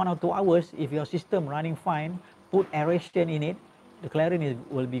 within 1 or 2 hours, if your system running fine, put aeration in it, the chlorine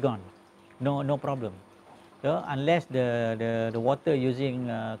will be gone. No problem. So unless the water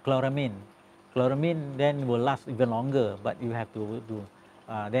using chloramine, then will last even longer, but you have to do.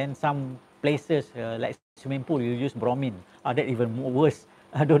 Then some places like swimming pool, you use bromine. That even worse.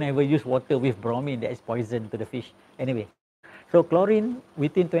 Don't ever use water with bromine, that is poison to the fish. Anyway, so chlorine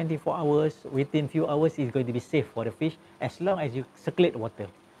within 24 hours, within few hours is going to be safe for the fish as long as you circulate water.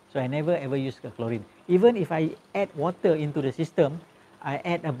 So I never ever use chlorine. Even if I add water into the system, I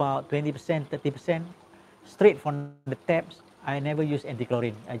add about 20%, 30% straight from the taps. I never use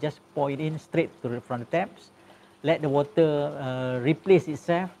anti-chlorine. I just pour it in straight from the taps. Let the water replace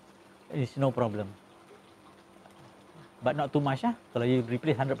itself. It's no problem. But not too much. Kalau you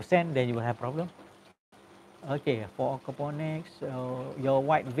replace 100%, then you will have problem. Okay, for aquaponics, your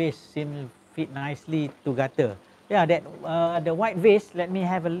white vase seems fit nicely to gutter. Yeah, that the white vase. Let me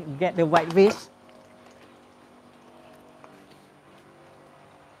get the white vase.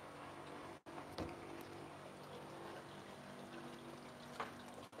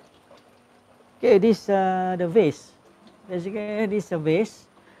 Okay, this the vase. Basically, this is a vase,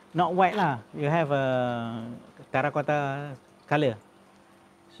 not white lah. You have a terracotta color.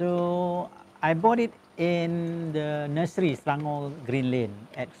 So I bought it in the nursery Selangor Green Lane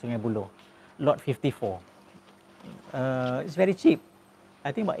at Sungai Buloh, lot 54. It's very cheap.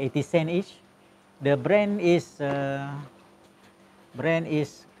 I think about 80 cents each. The brand is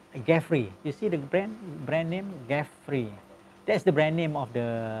Gaffrey. You see the brand name Gaffrey. That's the brand name of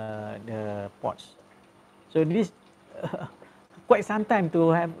the pots. So this quite some time to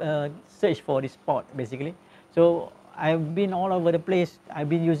have search for this pot basically. So I've been all over the place. I've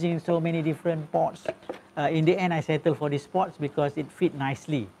been using so many different pots. In the end, I settled for these pots because it fit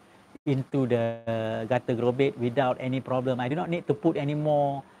nicely into the gutter grow bed without any problem. I do not need to put any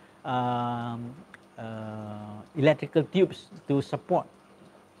more electrical tubes to support.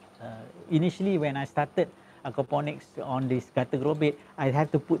 Initially, when I started aquaponics on this gutter grow bed, I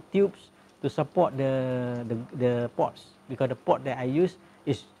have to put tubes to support the pots because the pot that I use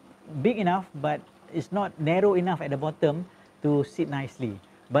is big enough, but it's not narrow enough at the bottom to sit nicely.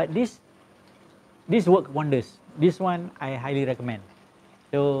 But this works wonders. This one I highly recommend.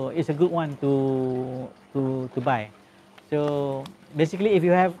 So it's a good one to buy. So basically, if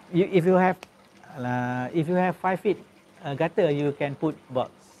you have 5 feet gutter, you can put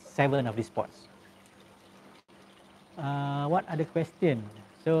about 7 of these pots. What other question?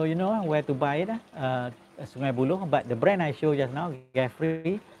 So you know where to buy it, Sungai Buloh, but the brand I showed just now,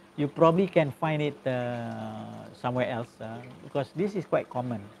 Gaffrey, you probably can find it somewhere else because this is quite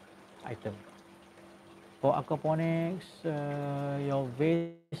common item. For aquaponics, your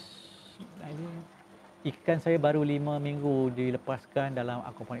vase, ikan saya baru 5 minggu dilepaskan dalam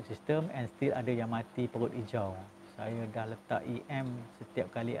aquaponics system and still ada yang mati perut hijau. Saya dah letak EM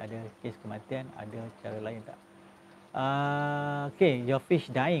setiap kali ada kes kematian, ada cara lain tak? Okay, your fish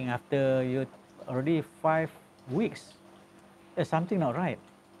dying after you already 5 weeks. There's something not right.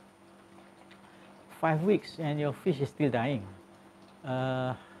 5 weeks and your fish is still dying.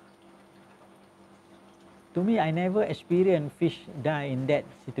 To me, I never experienced fish die in that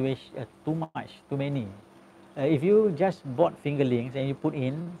situation too much, too many. If you just bought fingerlings and you put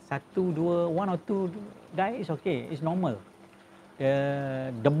in 1 or 2 die, it's okay, it's normal.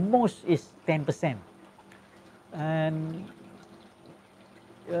 The most is 10%. And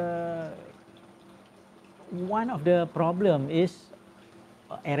one of the problem is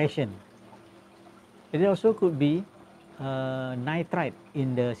aeration. It also could be nitrite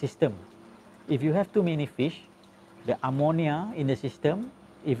in the system. If you have too many fish, the ammonia in the system,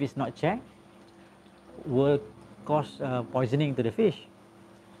 if it's not checked, will cause poisoning to the fish.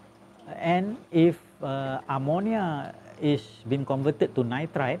 And if ammonia is been converted to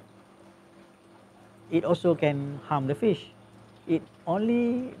nitrite, it also can harm the fish. It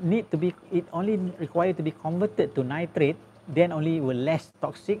only required to be converted to nitrate, then only will less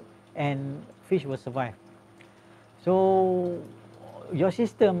toxic and fish will survive. So your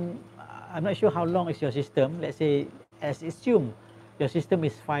system, I'm not sure how long is your system. Let's say, as assume your system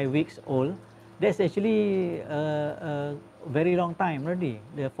is 5 weeks old. That's actually a very long time already.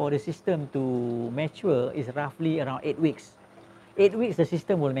 For the system to mature is roughly around 8 weeks. 8 weeks the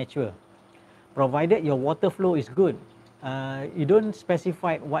system will mature, provided your water flow is good. You don't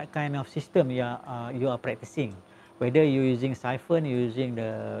specify what kind of system you are practicing. Whether you're using Siphon, you're using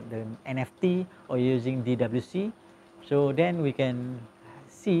the NFT, or you're using DWC. So then we can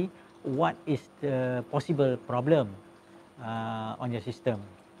see what is the possible problem on your system.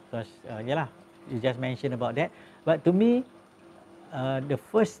 Because you just mentioned about that. But to me, the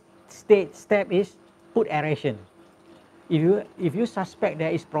first step is put aeration. If you suspect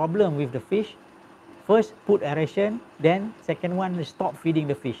there is problem with the fish, first put aeration. Then second one is stop feeding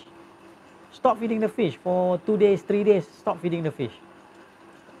the fish. Stop feeding the fish for 2 days, 3 days. Stop feeding the fish.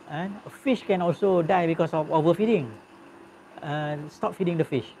 And fish can also die because of overfeeding. Stop feeding the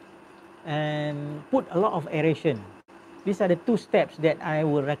fish. And put a lot of aeration. These are the 2 steps that I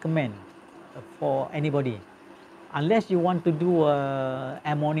would recommend for anybody. Unless you want to do a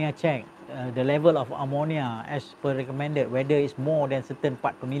ammonia check, the level of ammonia as per recommended, whether it's more than certain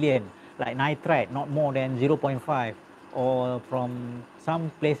part per million, like nitrite, not more than 0.5, or from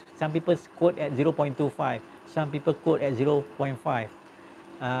some people quote at 0.25, some people quote at 0.5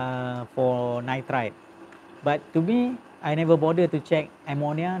 for nitrite. But to me, I never bother to check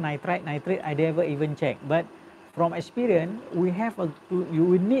ammonia, nitrite, I never even check. But from experience, you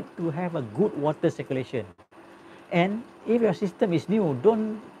will need to have a good water circulation. And if your system is new,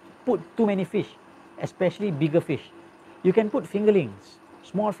 don't put too many fish, especially bigger fish. You can put fingerlings,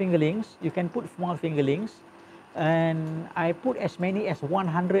 small fingerlings. You can put small fingerlings. And I put as many as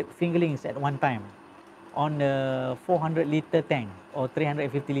 100 fingerlings at one time on a 400-liter tank or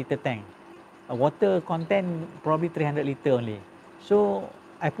 350-liter tank. Water content probably 300 liter only. So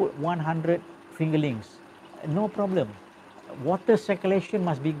I put 100 fingerlings, no problem. Water circulation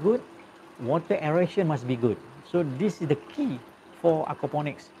must be good, water aeration must be good. So this is the key for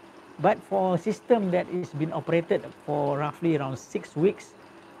aquaponics. But for a system that is been operated for roughly around 6 weeks,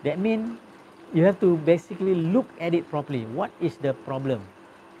 that means you have to basically look at it properly. What is the problem?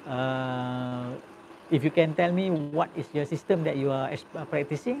 If you can tell me what is your system that you are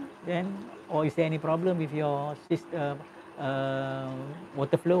practicing, then, or is there any problem with your system,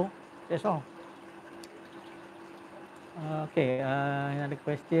 water flow? That's all. Okay, another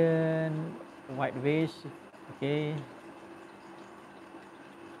question. White vase. Okay.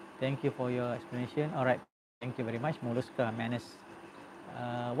 Thank you for your explanation. All right. Thank you very much, Mollusca Manus.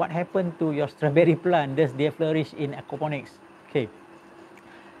 What happened to your strawberry plant? Does they flourish in aquaponics? Okay.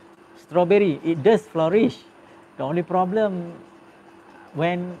 Strawberry, it does flourish. The only problem,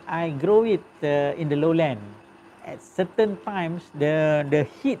 when I grow it in the lowland, at certain times the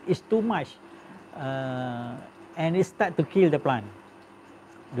heat is too much, and it start to kill the plant.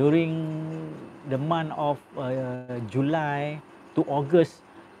 During the month of July to August,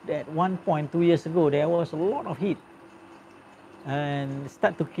 at one point 2 years ago, there was a lot of heat and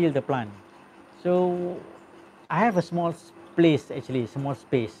start to kill the plant. So I have a small place, actually, small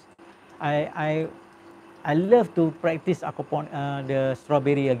space. I I love to practice the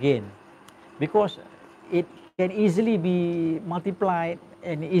strawberry again, because it can easily be multiplied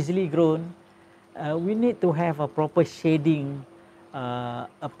and easily grown. We need to have a proper shading,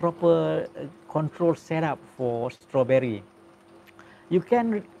 a proper control setup for strawberry. You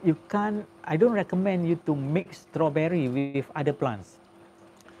can't, I don't recommend you to mix strawberry with other plants.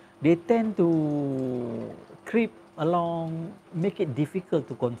 They tend to creep along, make it difficult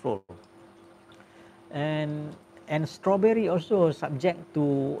to control. And strawberry also subject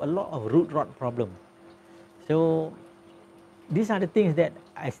to a lot of root rot problem. So these are the things that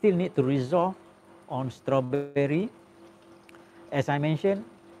I still need to resolve on strawberry. As I mentioned,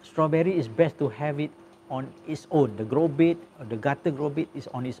 strawberry is best to have it on its own. The grow bed or the gutter grow bed is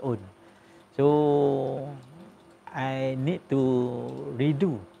on its own. So I need to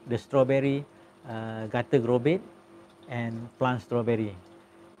redo the strawberry gutter grow bed and plant strawberry.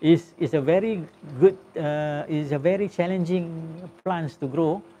 Is a very good, is a very challenging plants to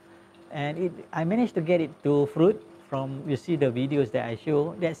grow, and I managed to get it to fruit. From, you see the videos that I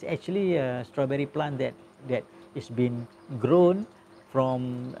show, that's actually a strawberry plant that is been grown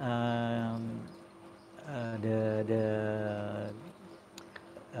from the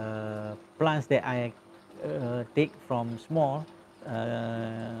plants that I take from small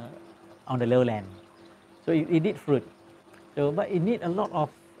on the lowland. So it did fruit. So, but it need a lot of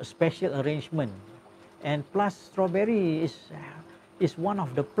special arrangement. And plus, strawberry is one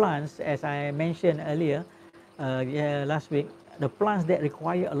of the plants, as I mentioned earlier, last week, the plants that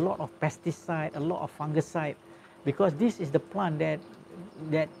require a lot of pesticide, a lot of fungicide, because this is the plant that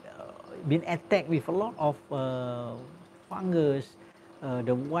been attacked with a lot of fungus,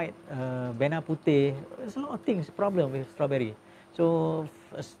 the white bena putih. There's a lot of things problem with strawberry. So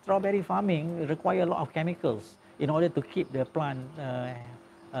strawberry farming require a lot of chemicals in order to keep the plant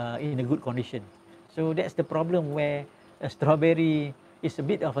in a good condition. So that's the problem where strawberry is a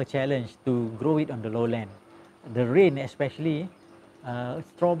bit of a challenge to grow it on the lowland. The rain especially,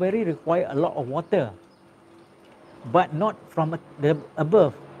 strawberry require a lot of water, but not from the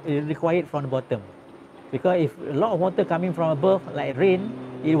above, it required from the bottom. Because if a lot of water coming from above, like rain,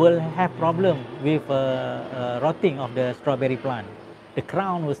 it will have problem with rotting of the strawberry plant. The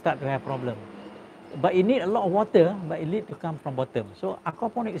crown will start to have problem. But it need a lot of water, but it need to come from bottom. So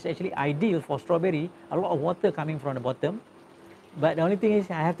aquaponics is actually ideal for strawberry, a lot of water coming from the bottom. But the only thing is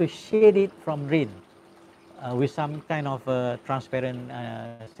I have to shade it from rain with some kind of transparent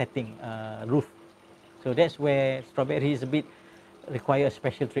setting, roof. So that's where strawberry is a bit require a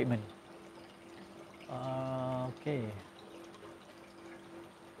special treatment. Okay.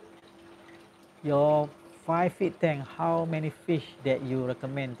 Your 5 feet tank, how many fish that you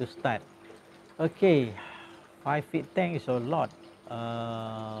recommend to start? Okay, 5 feet tank is a lot.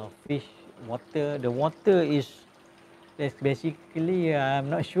 Fish, water, the water is, that's basically, I'm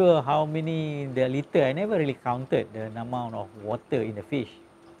not sure how many the liter. I never really counted the amount of water in the fish,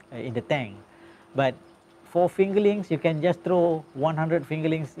 in the tank. But for fingerlings, you can just throw 100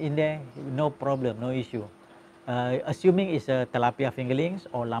 fingerlings in there, no problem, no issue. Assuming it's a tilapia fingerlings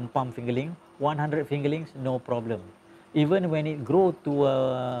or lampam fingerling, 100 fingerlings, no problem. Even when it grow to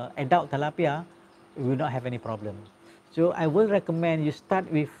adult tilapia, it will not have any problem. So I will recommend you start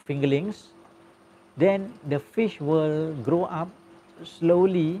with fingerlings. Then the fish will grow up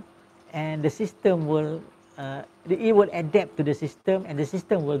slowly, and the system will, it will adapt to the system, and the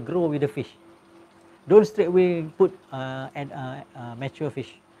system will grow with the fish. Don't straight away put mature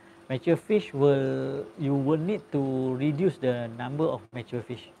fish. Mature fish you will need to reduce the number of mature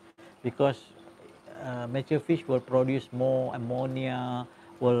fish, because mature fish will produce more ammonia,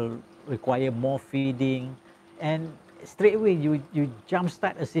 will require more feeding, and straight away you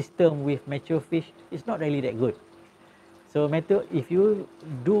jumpstart a system with mature fish, it's not really that good. So if you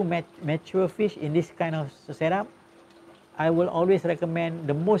do mature fish in this kind of setup, I will always recommend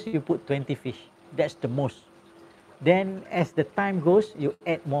the most you put 20 fish. That's the most. Then as the time goes, you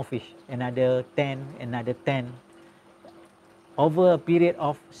add more fish, another 10, another 10, over a period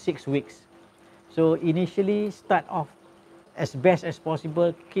of 6 weeks. So initially start off as best as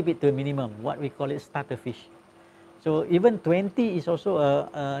possible, keep it to a minimum, what we call it starter fish. So even 20 is also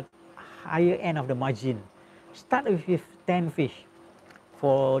a higher end of the margin. Start with 10 fish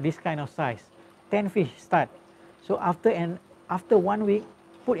for this kind of size. 10 fish start. So after 1 week,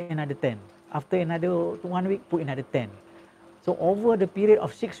 put another 10. After another 1 week, put another 10. So over the period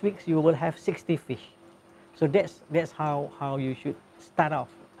of 6 weeks, you will have 60 fish. So that's how you should start off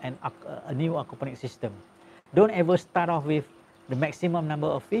a new aquaponics system. Don't ever start off with the maximum number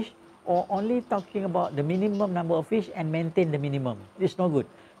of fish, or only talking about the minimum number of fish and maintain the minimum. It's no good.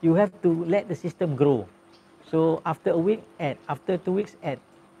 You have to let the system grow. So after a week, add. After 2 weeks, add.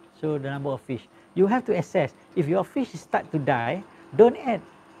 So the number of fish. You have to assess. If your fish start to die, don't add.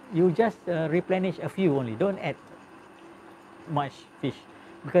 You just replenish a few only. Don't add much fish,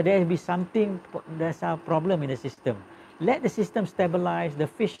 because there will be something, there's a problem in the system. Let the system stabilize, the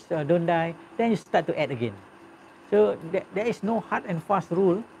fish don't die, then you start to add again. So there is no hard and fast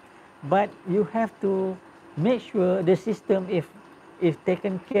rule, but you have to make sure the system, if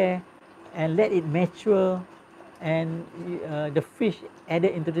taken care and let it mature, and the fish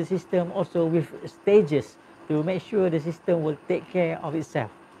added into the system also with stages to make sure the system will take care of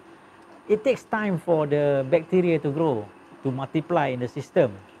itself. It takes time for the bacteria to grow, to multiply in the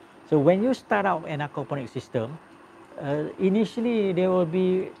system. So when you start out an aquaponic system, initially there will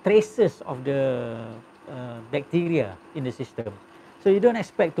be traces of the bacteria in the system. So you don't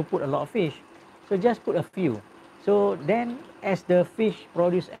expect to put a lot of fish. So just put a few. So then as the fish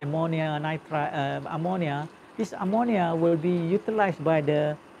produce ammonia, ammonia, this ammonia will be utilized by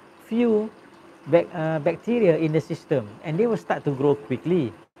the few bacteria in the system, and they will start to grow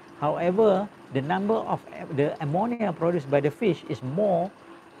quickly. However, the number of the ammonia produced by the fish is more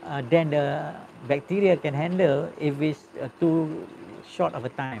than the bacteria can handle if it's too short of a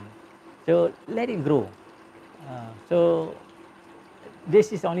time. So let it grow. So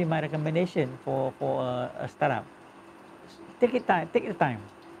this is only my recommendation for a startup. Take the time.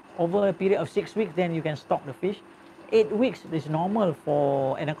 Over a period of 6 weeks, then you can stock the fish. 8 weeks is normal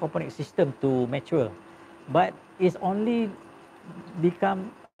for an aquaponic system to mature, but it's only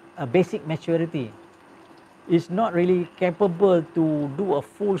become a basic maturity. It's not really capable to do a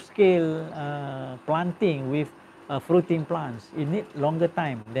full-scale planting with fruiting plants. It needs longer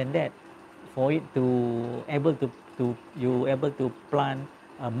time than that for it to able to plant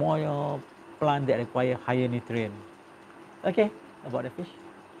more plant that require higher nutrient. Okay, about the fish.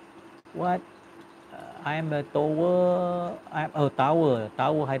 What I am a tower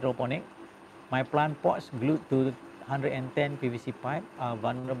hydroponic. My plant pots glued to 110 PVC pipe are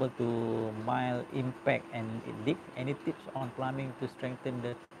vulnerable to mild impact and leak. Any tips on plumbing to strengthen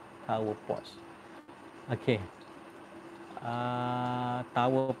the tower pots? Okay,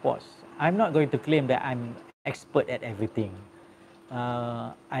 tower pots. I'm not going to claim that I'm expert at everything.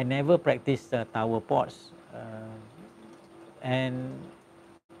 I never practice tower pots, and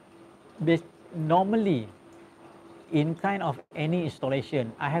normally in kind of any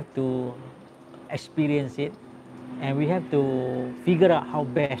installation, I have to experience it, and we have to figure out how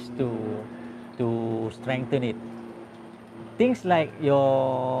best to strengthen it. Things like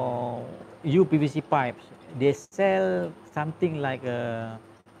your UPVC pipes, they sell something like a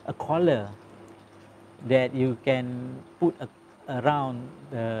collar that you can put around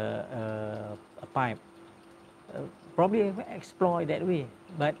the pipe. Probably explore it that way,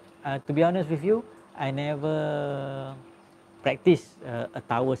 but to be honest with you, I never practice a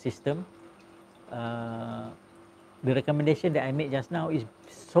tower system. The recommendation that I made just now is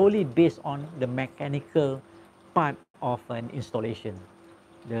solely based on the mechanical part of an installation,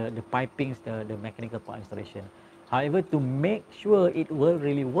 the pipings, the mechanical part installation. However, to make sure it will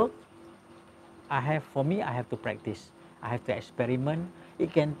really work, I have to practice. I have to experiment.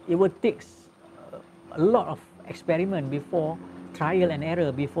 It will take a lot of experiment before, trial and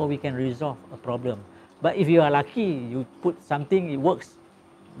error before we can resolve a problem. But if you are lucky, you put something, it works,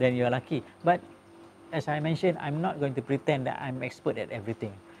 then you are lucky. But as I mentioned, I'm not going to pretend that I'm expert at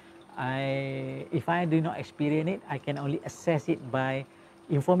everything. If I do not experience it, I can only assess it by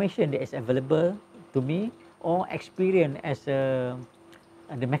information that is available to me, or experience as the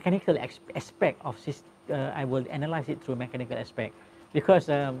mechanical aspect of I will analyze it through mechanical aspect, because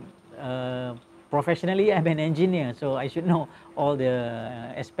professionally I'm an engineer, so I should know all the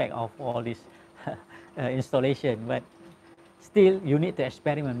aspect of all this installation. But still, you need to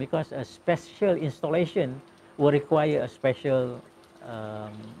experiment, because a special installation will require a special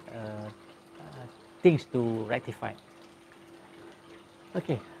things to rectify.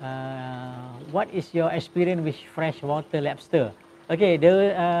 Okay, what is your experience with freshwater lobster? Okay,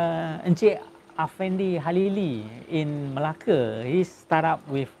 the Encik Afendi Halili in Melaka, he start up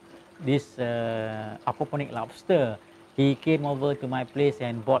with this aquaponic lobster. He came over to my place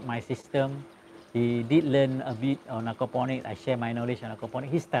and bought my system. He did learn a bit on aquaponics. I share my knowledge on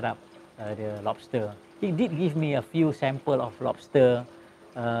aquaponics. He started up the lobster. He did give me a few sample of lobster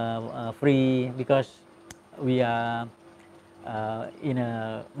free, because we are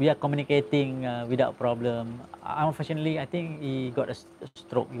we are communicating without problem. Unfortunately, I think he got a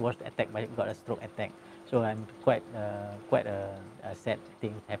stroke. He was attacked got a stroke attack. So I'm quite a sad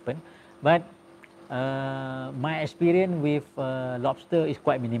thing happened. But my experience with lobster is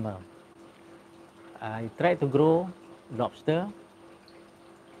quite minimal. I tried to grow lobster.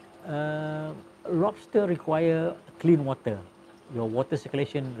 Uh, Lobster require clean water. Your water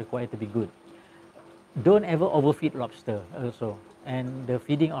circulation required to be good. Don't ever overfeed lobster also. And the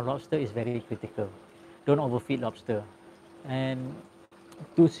feeding of lobster is very critical. Don't overfeed lobster. And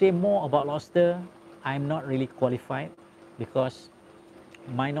to say more about lobster, I'm not really qualified because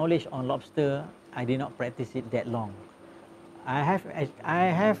my knowledge on lobster, I did not practice it that long. I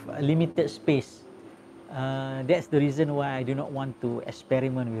have a limited space. That's the reason why I do not want to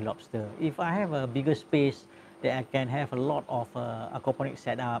experiment with lobster. If I have a bigger space that I can have a lot of aquaponic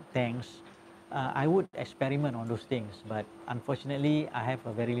setup, tanks, I would experiment on those things. But unfortunately, I have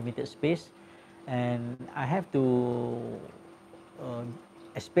a very limited space and I have to uh,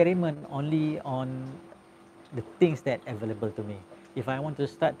 experiment only on the things that available to me. If I want to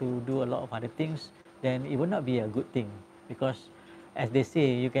start to do a lot of other things, then it would not be a good thing because as they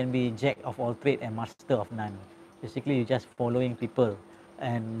say, you can be jack of all trade and master of none. Basically, you're just following people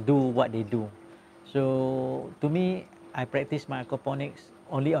and do what they do. So to me, I practice my aquaponics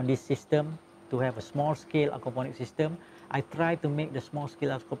only on this system to have a small scale aquaponic system. I try to make the small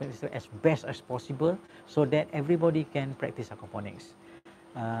scale aquaponic system as best as possible so that everybody can practice aquaponics.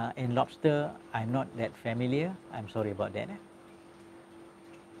 In lobster, I'm not that familiar. I'm sorry about that.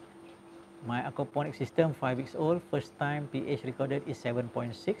 My aquaponic system, 5 weeks old, first time pH recorded is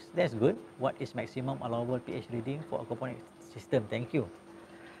 7.6. That's good. What is maximum allowable pH reading for aquaponic system? Thank you.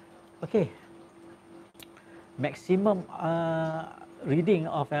 Okay. Maximum reading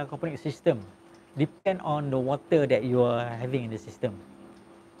of an aquaponic system depend on the water that you are having in the system.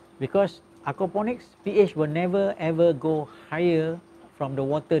 Because aquaponics, pH will never ever go higher from the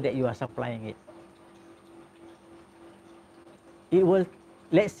water that you are supplying it. It will,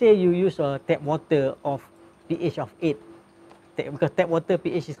 let's say you use a tap water of pH of 8, because tap water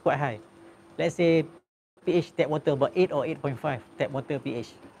pH is quite high. Let's say pH tap water about 8 or 8.5 tap water pH.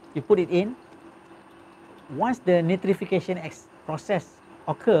 You put it in, once the nitrification process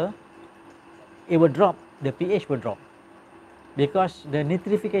occur, it will drop, the pH will drop. Because the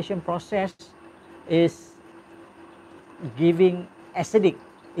nitrification process is giving acidic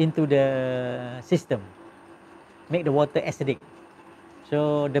into the system, make the water acidic.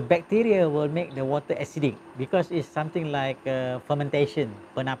 So the bacteria will make the water acidic because it's something like fermentation,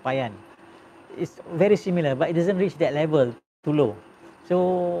 penapaian. It's very similar, but it doesn't reach that level, too low.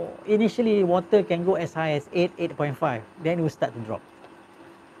 So initially water can go as high as 8, 8.5, then it will start to drop.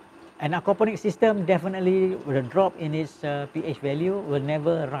 An aquaponic system definitely will drop in its pH value, will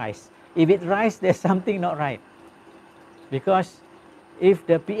never rise. If it rises, there's something not right. Because if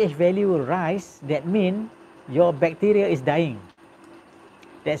the pH value will rise, that means your bacteria is dying.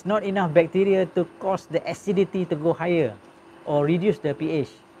 There's not enough bacteria to cause the acidity to go higher or reduce the pH.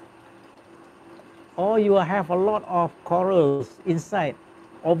 Or you will have a lot of corals inside,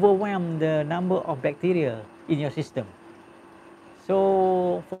 overwhelm the number of bacteria in your system.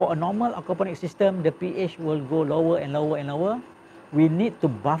 So for a normal aquaponic system, the pH will go lower and lower and lower. We need to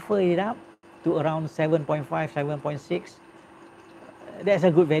buffer it up to around 7.5, 7.6. That's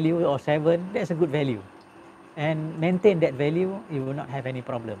a good value, or 7, that's a good value. And maintain that value, you will not have any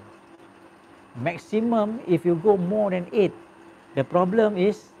problem. Maximum, if you go more than 8, the problem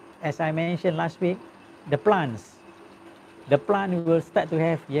is, as I mentioned last week, the plants. The plant will start to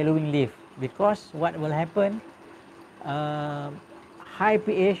have yellowing leaf because what will happen, high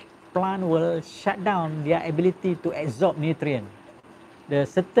pH plant will shut down their ability to absorb nutrient. The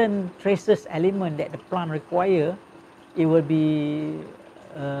certain traces element that the plant require, it will be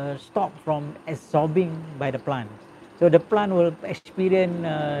stopped from absorbing by the plant. So the plant will experience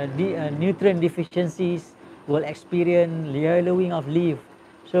nutrient deficiencies, will experience yellowing of leaf.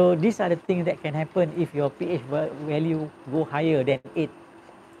 So these are the things that can happen if your pH value go higher than 8.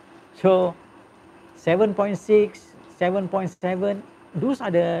 So 7.6, 7.7, those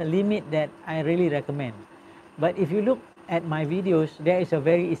are the limit that I really recommend. But if you look at my videos, there is a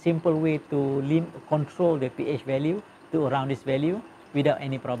very simple way to control the pH value to around this value without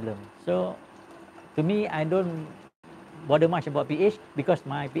any problem. So to me, I don't bother much about pH because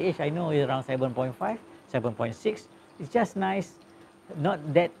my pH I know is around 7.5, 7.6. It's just nice, not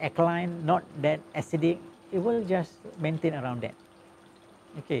that alkaline, not that acidic. It will just maintain around that.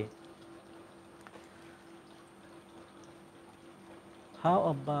 Okay.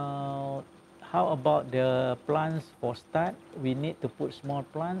 How about the plants for start? We need to put small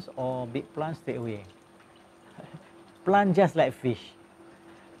plants or big plants straight away. Plant just like fish.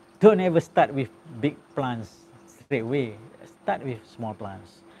 Don't ever start with big plants straight away. Start with small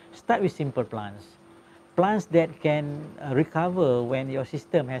plants. Start with simple plants. Plants that can recover when your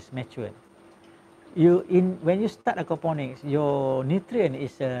system has matured. when you start aquaponics, your nutrient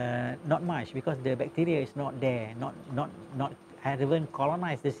is not much because the bacteria is not there, not haven't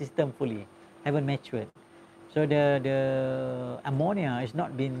colonized the system fully, haven't matured. So the ammonia is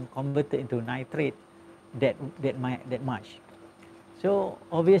not been converted into nitrate that much. So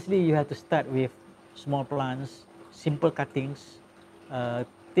obviously you have to start with small plants, simple cuttings,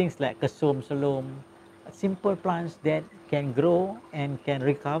 things like kesum, selum, simple plants that can grow and can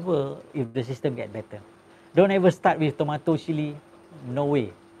recover if the system get better. Don't ever start with tomato, chili, no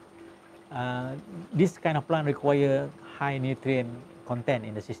way. This kind of plant require high nutrient content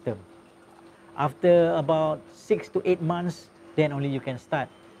in the system. After about 6 to 8 months, then only you can start.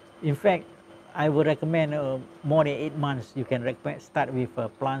 In fact, I would recommend more than 8 months. You can start with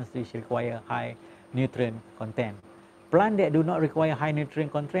plants which require high nutrient content. Plants that do not require high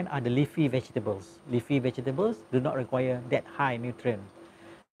nutrient content are the leafy vegetables. Leafy vegetables do not require that high nutrient.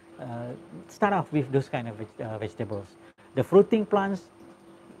 Start off with those kind of vegetables. The fruiting plants,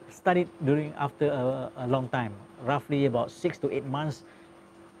 start it after a long time, roughly about 6 to 8 months.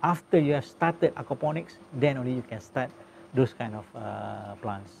 After you have started aquaponics, then only you can start those kind of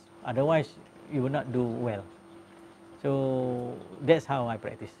plants. Otherwise, you will not do well. So that's how I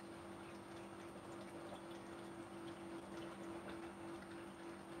practice.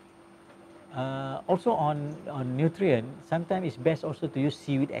 Also on nutrient, sometimes it's best also to use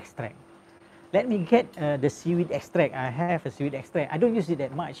seaweed extract. Let me get the seaweed extract. I have a seaweed extract. I don't use it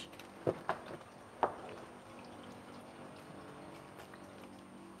that much.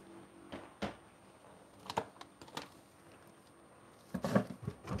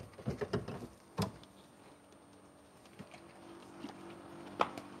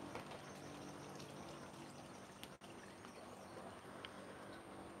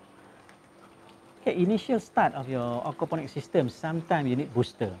 Okay, initial start of your aquaponic system, sometimes you need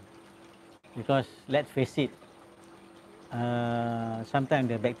booster. Because let's face it, sometimes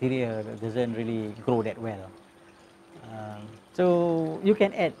the bacteria doesn't really grow that well. So you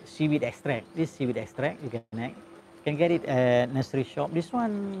can add seaweed extract. This seaweed extract you can add. You can get it at nursery shop. This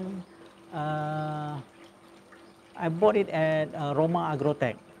one, I bought it at Roma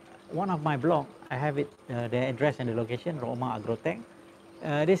Agrotech. One of my blog, I have it, the address and the location, Roma Agrotech.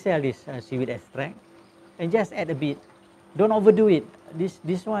 They sell this seaweed extract, and just add a bit. Don't overdo it.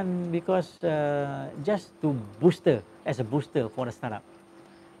 This one because just to booster, as a booster for the startup,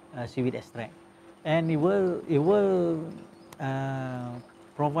 seaweed extract, and it will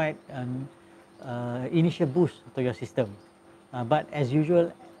provide an initial boost to your system. But as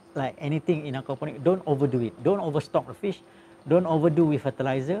usual, like anything in aquaponics, don't overdo it. Don't overstock the fish. Don't overdo with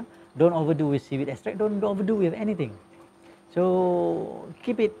fertilizer. Don't overdo with seaweed extract. Don't overdo with anything. So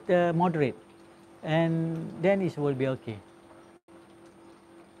keep it moderate, and then it will be okay.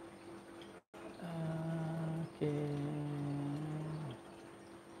 Okay.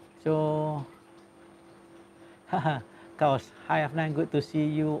 So, Kaos, hi Afnan, good to see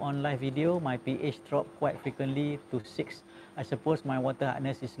you on live video. My pH dropped quite frequently to 6. I suppose my water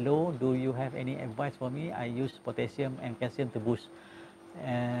hardness is low. Do you have any advice for me? I use potassium and calcium to boost.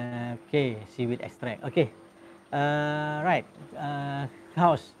 Okay, seaweed extract. Okay. Right,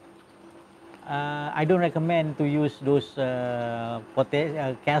 Kaos. I don't recommend to use those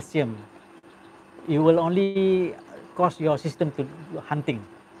calcium. It will only cause your system to hunting.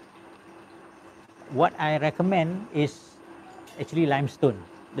 What I recommend is actually limestone,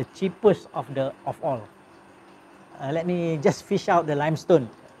 the cheapest of all. Let me just fish out the limestone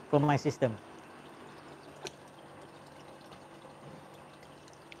from my system.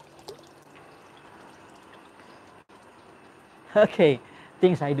 Okay,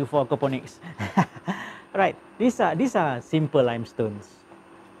 things I do for aquaponics. Right, these are simple limestones.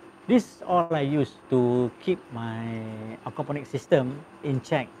 This is all I use to keep my aquaponic system in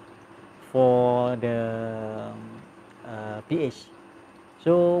check for the pH.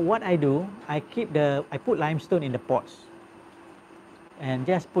 So what I do, I put limestone in the pots and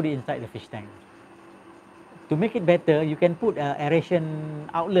just put it inside the fish tank. To make it better, you can put an aeration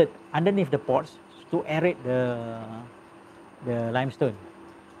outlet underneath the pots to aerate the limestone.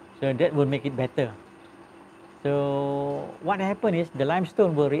 So that will make it better. So what happens is the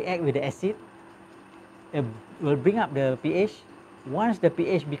limestone will react with the acid, it will bring up the pH. Once the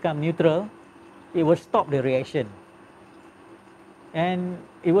pH become neutral, it will stop the reaction. And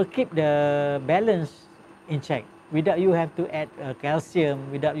it will keep the balance in check without you have to add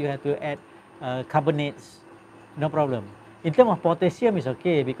calcium, without you have to add carbonates, no problem. In terms of potassium, is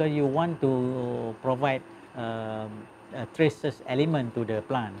okay because you want to provide traces element to the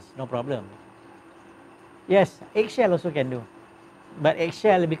plants, no problem. Yes, eggshell also can do. But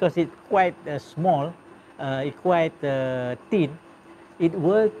eggshell, because it's quite small, it's quite thin, it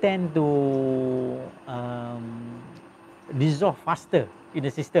will tend to dissolve faster in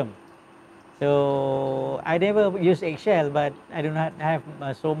the system. So I never use eggshell, but I do not have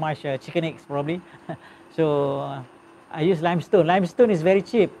so much chicken eggs probably. So I use limestone. Limestone is very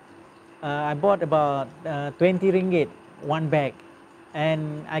cheap. I bought about 20 ringgit one bag,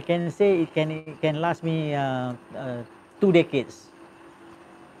 and I can say it can last me 2 decades.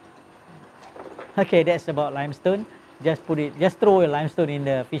 Okay, that's about limestone. Just throw a limestone in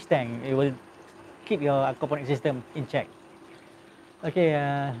the fish tank. It will keep your aquaponic system in check. Okay,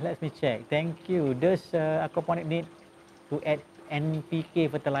 let me check. Thank you. Does aquaponic need to add NPK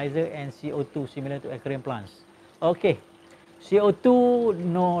fertilizer and CO2 similar to aquarium plants? Okay, CO2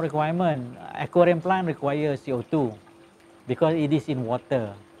 no requirement. Aquarium plant require CO2 because it is in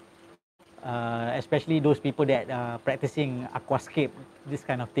water. Especially those people that are practicing aquascape, this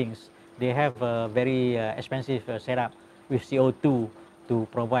kind of things. They have a very expensive setup with CO2 to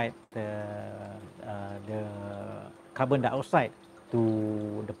provide the carbon dioxide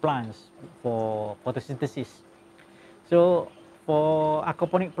to the plants for photosynthesis. So for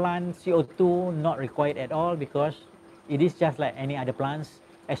aquaponic plants, CO2 not required at all because it is just like any other plants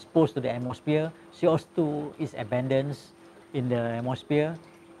exposed to the atmosphere. CO2 is abundant in the atmosphere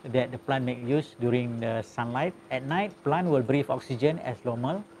that the plant make use during the sunlight. At night, plant will breathe oxygen as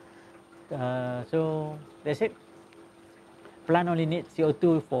normal. So that's it. Plant only needs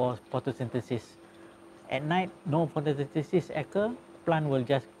CO2 for photosynthesis. At night, no photosynthesis occur, plant will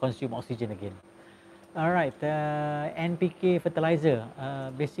just consume oxygen again. All right, NPK fertilizer.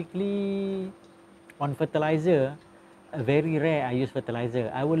 Basically, on fertilizer, very rare I use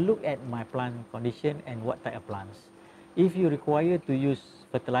fertilizer. I will look at my plant condition and what type of plants. If you require to use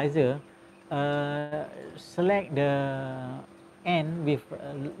fertilizer, select the N with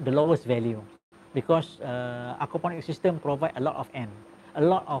the lowest value because aquaponic system provide a lot of N, a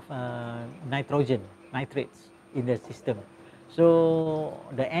lot of nitrogen, nitrates in the system. So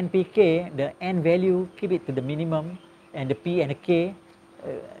the NPK, the N value, keep it to the minimum, and the P and the K,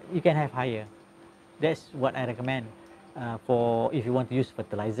 you can have higher. That's what I recommend for if you want to use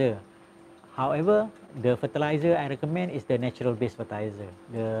fertilizer. However, the fertilizer I recommend is the natural based fertilizer,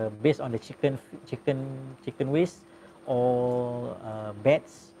 based on the chicken waste or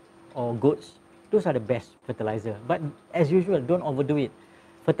bats or goats. Those are the best fertilizer. But as usual, don't overdo it.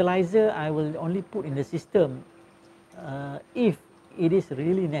 Fertilizer I will only put in the system if it is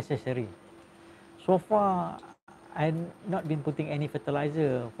really necessary. So far, I've not been putting any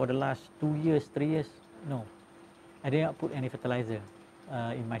fertilizer for the last 2 years, 3 years. No, I did not put any fertilizer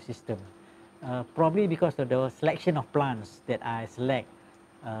in my system. Probably because of the selection of plants that I select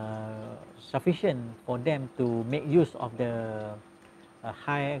sufficient for them to make use of the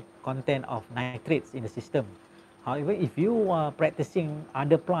high content of nitrates in the system. However, if you are practicing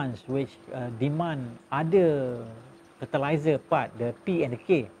other plants which demand other fertilizer part, the P and the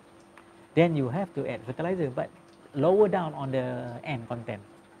K, then you have to add fertilizer, but lower down on the N content.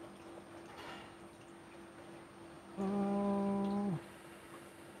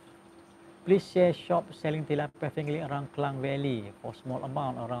 Please share shop selling tilapia fingerling around Klang Valley for small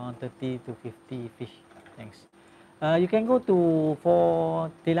amount, around 30 to 50 fish. Thanks. You can go to, for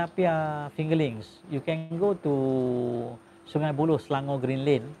tilapia fingerlings, you can go to Sungai Buloh, Selangor Green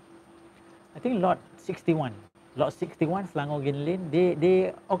Lane. I think lot 61. Lot 61, Selangor Green Lane,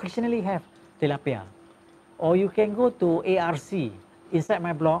 they occasionally have tilapia. Or you can go to ARC. Inside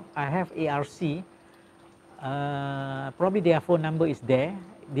my blog, I have ARC. Probably their phone number is there.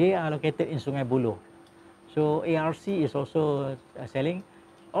 They are located in Sungai Buloh. So ARC is also selling.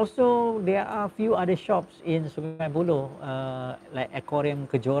 Also, there are a few other shops in Sungai Buloh, like Aquarium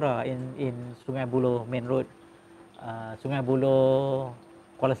Kejora in Sungai Buloh Main Road, Sungai Buloh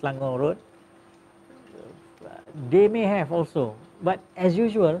Kuala Selangor Road. They may have also, but as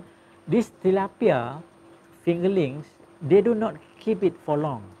usual, these tilapia fingerlings, they do not keep it for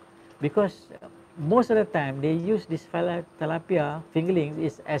long because most of the time they use this tilapia fingerlings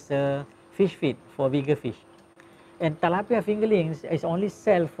is as a fish feed for bigger fish. And tilapia fingerlings is only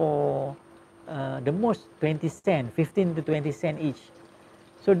sell for the most 20 cent, 15 to 20 cent each.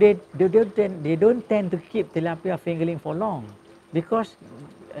 So they don't tend to keep tilapia fingerling for long because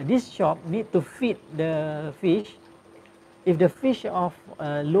this shop need to feed the fish. If the fish of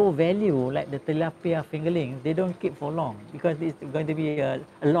low value like the tilapia fingerling, they don't keep for long because it's going to be a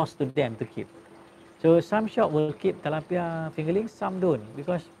loss to them to keep. So some shop will keep tilapia fingerling, some don't,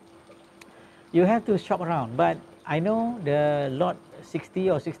 because you have to shop around. But I know the lot 60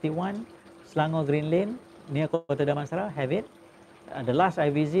 or 61, Selangor Green Lane near Kota Damansara have it. The last I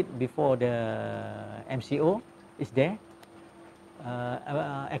visit before the MCO is there.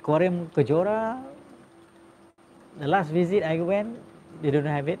 Aquarium Kejora, the last visit I went, they don't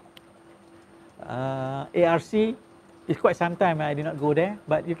have it. ARC, it's quite some time I did not go there,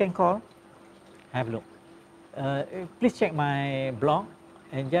 but you can call, have a look. Please check my blog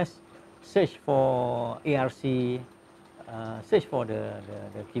and just search for ARC, search for the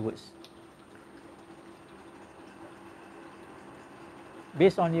keywords.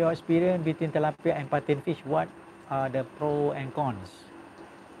 Based on your experience between tilapia and patin fish, what are the pros and cons?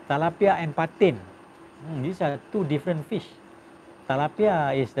 Tilapia and patin, these are two different fish.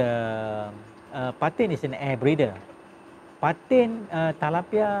 Tilapia is the, patin is an air breeder. Patin,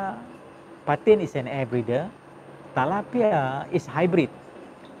 patin is an air breeder. Tilapia is hybrid.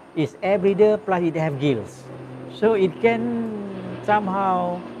 It's air breeder plus it have gills. So it can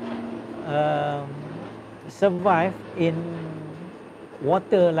somehow survive in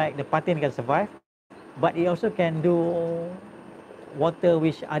water like the patin can survive, but it also can do water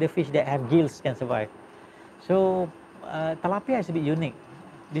which other fish that have gills can survive. So tilapia is a bit unique,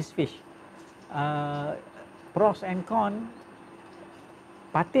 this fish. Pros and cons,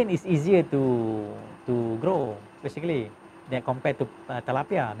 patin is easier to grow basically than compared to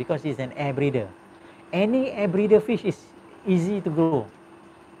tilapia because it's an air breeder. Any air breeder fish is easy to grow,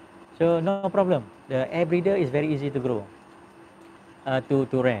 so no problem. The air breeder is very easy to grow, to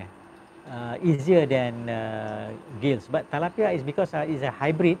rear, easier than gills. But tilapia is because it's a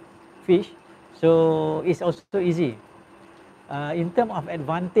hybrid fish, so it's also easy. In terms of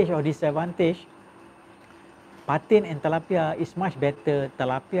advantage or disadvantage, patin and tilapia is much better.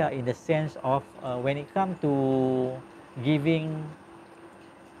 Tilapia in the sense of when it comes to giving,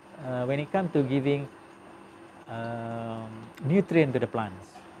 nutrient to the plants,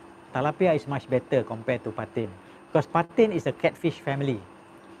 tilapia is much better compared to patin, because patin is a catfish family.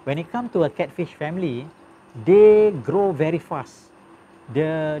 When it comes to a catfish family, they grow very fast.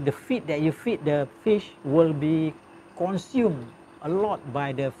 The feed that you feed the fish will be consumed a lot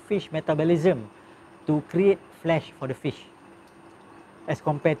by the fish metabolism to create flesh for the fish as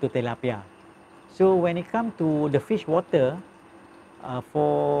compared to tilapia. So when it comes to the fish water,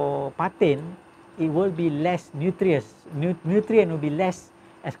 for patin, it will be less nutrients. Nutrient will be less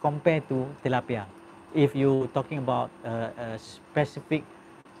as compared to tilapia. If you're talking about a specific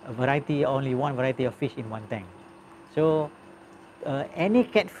variety, only one variety of fish in one tank. So any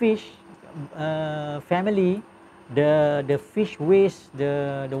catfish family, the fish waste,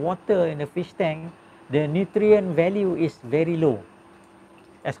 the water in the fish tank, the nutrient value is very low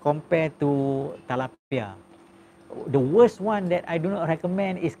as compared to tilapia. The worst one that I do not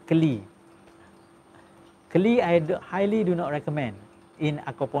recommend is keli. Keli I highly do not recommend in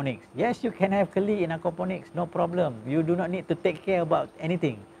aquaponics. Yes, you can have keli in aquaponics, no problem. You do not need to take care about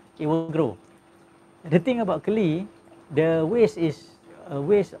anything. It will grow. The thing about keli, the waste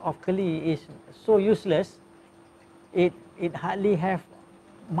of keli is so useless. It hardly have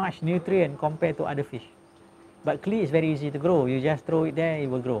much nutrient compared to other fish. But keli is very easy to grow. You just throw it there, it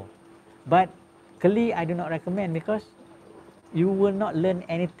will grow. But keli I do not recommend because you will not learn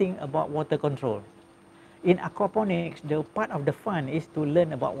anything about water control. In aquaponics, the part of the fun is to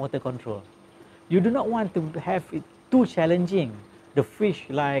learn about water control. You do not want to have it too challenging. The fish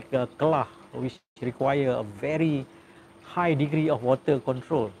like kelah, which require a very high degree of water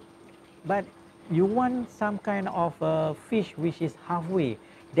control. But you want some kind of fish which is halfway,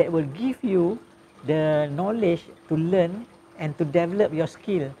 that will give you the knowledge to learn and to develop your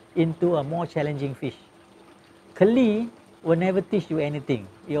skill into a more challenging fish. Keli will never teach you anything.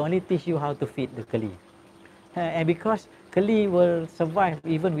 It only teach you how to feed the keli. And because keli will survive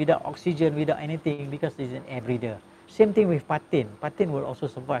even without oxygen, without anything, because it's an air breeder. Same thing with patin. Patin will also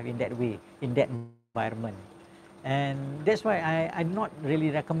survive in that way, in that environment. And that's why I not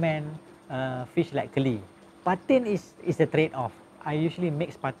really recommend fish like keli. Patin is a trade-off. I usually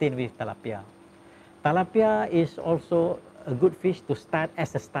mix patin with tilapia. Tilapia is also a good fish to start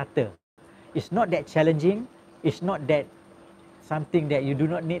as a starter. It's not that challenging. It's not that something that you do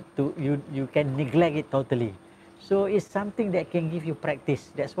not need to, you can neglect it totally. So it's something that can give you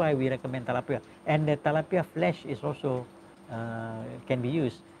practice. That's why we recommend tilapia. And the tilapia flesh is also can be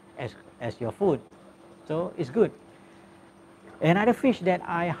used as your food. So it's good. Another fish that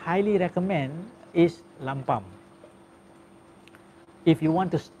I highly recommend is lampam. If you want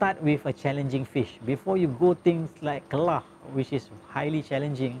to start with a challenging fish, before you go things like kelah, which is highly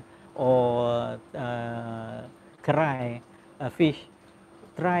challenging, or kerai fish,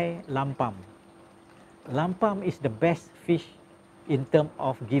 try lampam. Lampam is the best fish in terms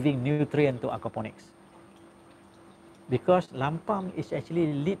of giving nutrient to aquaponics. because lampam is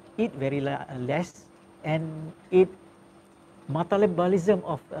actually eat very less, and it metabolism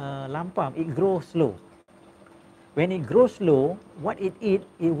of lampam, it grows slow. When it grows slow, what it eat,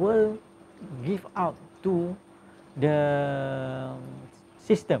 it will give out to the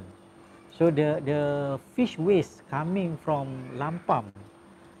system. So the fish waste coming from lampam,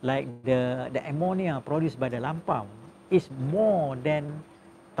 like the ammonia produced by the lampam, is more than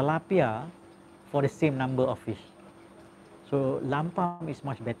tilapia for the same number of fish. So lampam is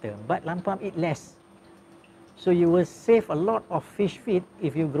much better, but lampam eat less. So you will save a lot of fish feed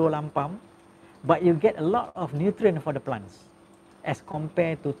if you grow lampam, but you get a lot of nutrient for the plants as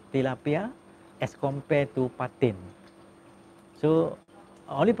compared to tilapia, as compared to patin. So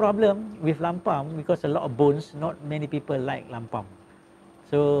only problem with lampam, because a lot of bones, not many people like lampam.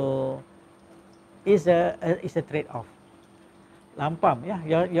 So it's a trade-off. Lampam,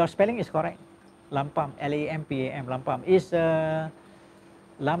 yeah, your spelling is correct. Lampam, L-A-M-P-A-M, lampam is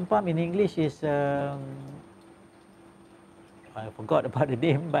lampam in English is I forgot about the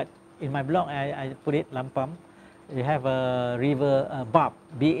name, but in my blog I put it lampam. You have a river barb,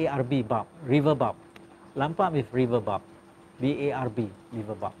 B-A-R-B, barb, river barb. Lampam is river barb, B-A-R-B,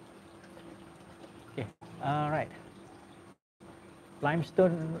 river barb. Okay, all right.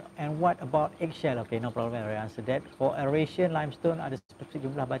 Limestone, and what about eggshell? Okay, no problem, I answered that. For aeration, limestone ada spesifik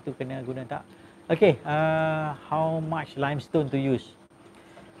jumlah batu kena guna tak? Okay, how much limestone to use?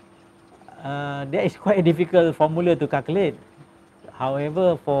 That is quite a difficult formula to calculate.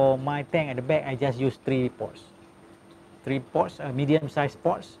 However, for my tank at the back, I just use 3 pots. 3 pots, medium-sized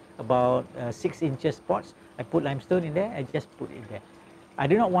pots, about 6 inches pots. I put limestone in there, I just put it there. I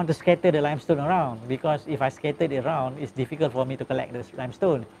do not want to scatter the limestone around, because if I scatter it around, it's difficult for me to collect the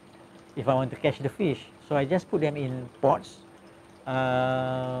limestone if I want to catch the fish. So I just put them in pots,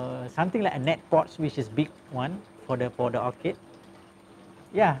 something like a net pots, which is big one for the orchid.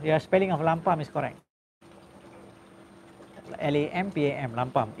 Yeah, your spelling of lampam is correct. L-A-M-P-A-M,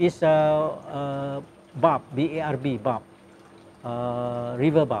 lampam is barb, B-A-R-B, barb,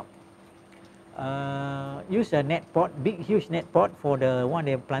 river barb. Use a net pot, big huge net pot for the one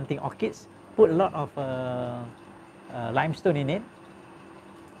they're planting orchids. Put a lot of limestone in it.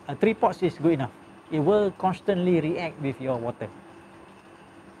 3 pots is good enough. It will constantly react with your water.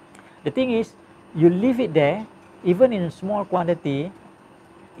 The thing is, you leave it there, even in small quantity,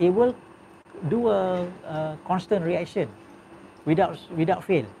 it will do a constant reaction without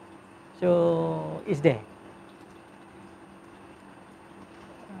fail. So it's there.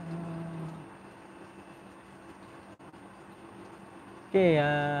 Okay,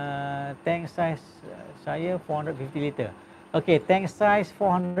 tank size saya 450 liter. Okay, tank size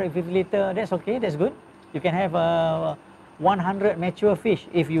 450 liter, that's okay, that's good. You can have 100 mature fish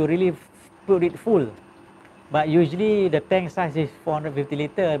if you really put it full. But usually the tank size is 450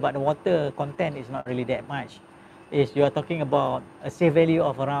 liter, but the water content is not really that much. You are talking about a safe value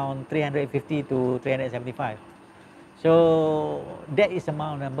of around 350 to 375. So that is the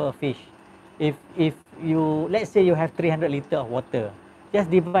number of fish. If you, let's say you have 300 liter of water, just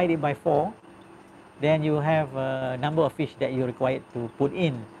divide it by 4, then you have a number of fish that you require to put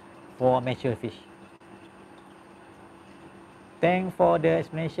in for mature fish. Thanks for the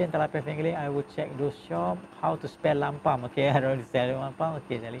explanation, tilapia fingerling. I will check those shop. How to spell lampam? Okay, I don't spell lampam.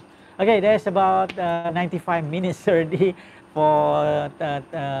 Okay, Sally. Okay, there's about 95 minutes already for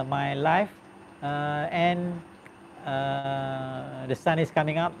my live, and the sun is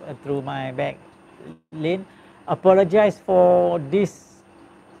coming up through my back lane. Apologize for this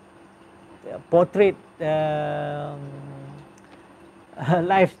portrait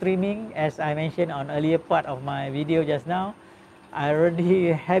live streaming, as I mentioned on earlier part of my video just now. I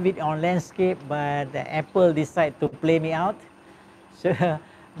already have it on landscape, but Apple decided to play me out. So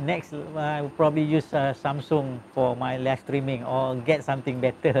next, I will probably use Samsung for my live streaming, or get something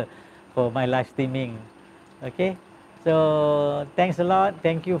better for my live streaming. Okay, so thanks a lot.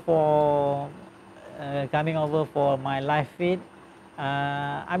 Thank you for coming over for my live feed.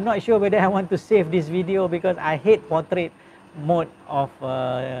 I'm not sure whether I want to save this video, because I hate portrait mode of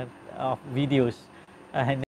videos.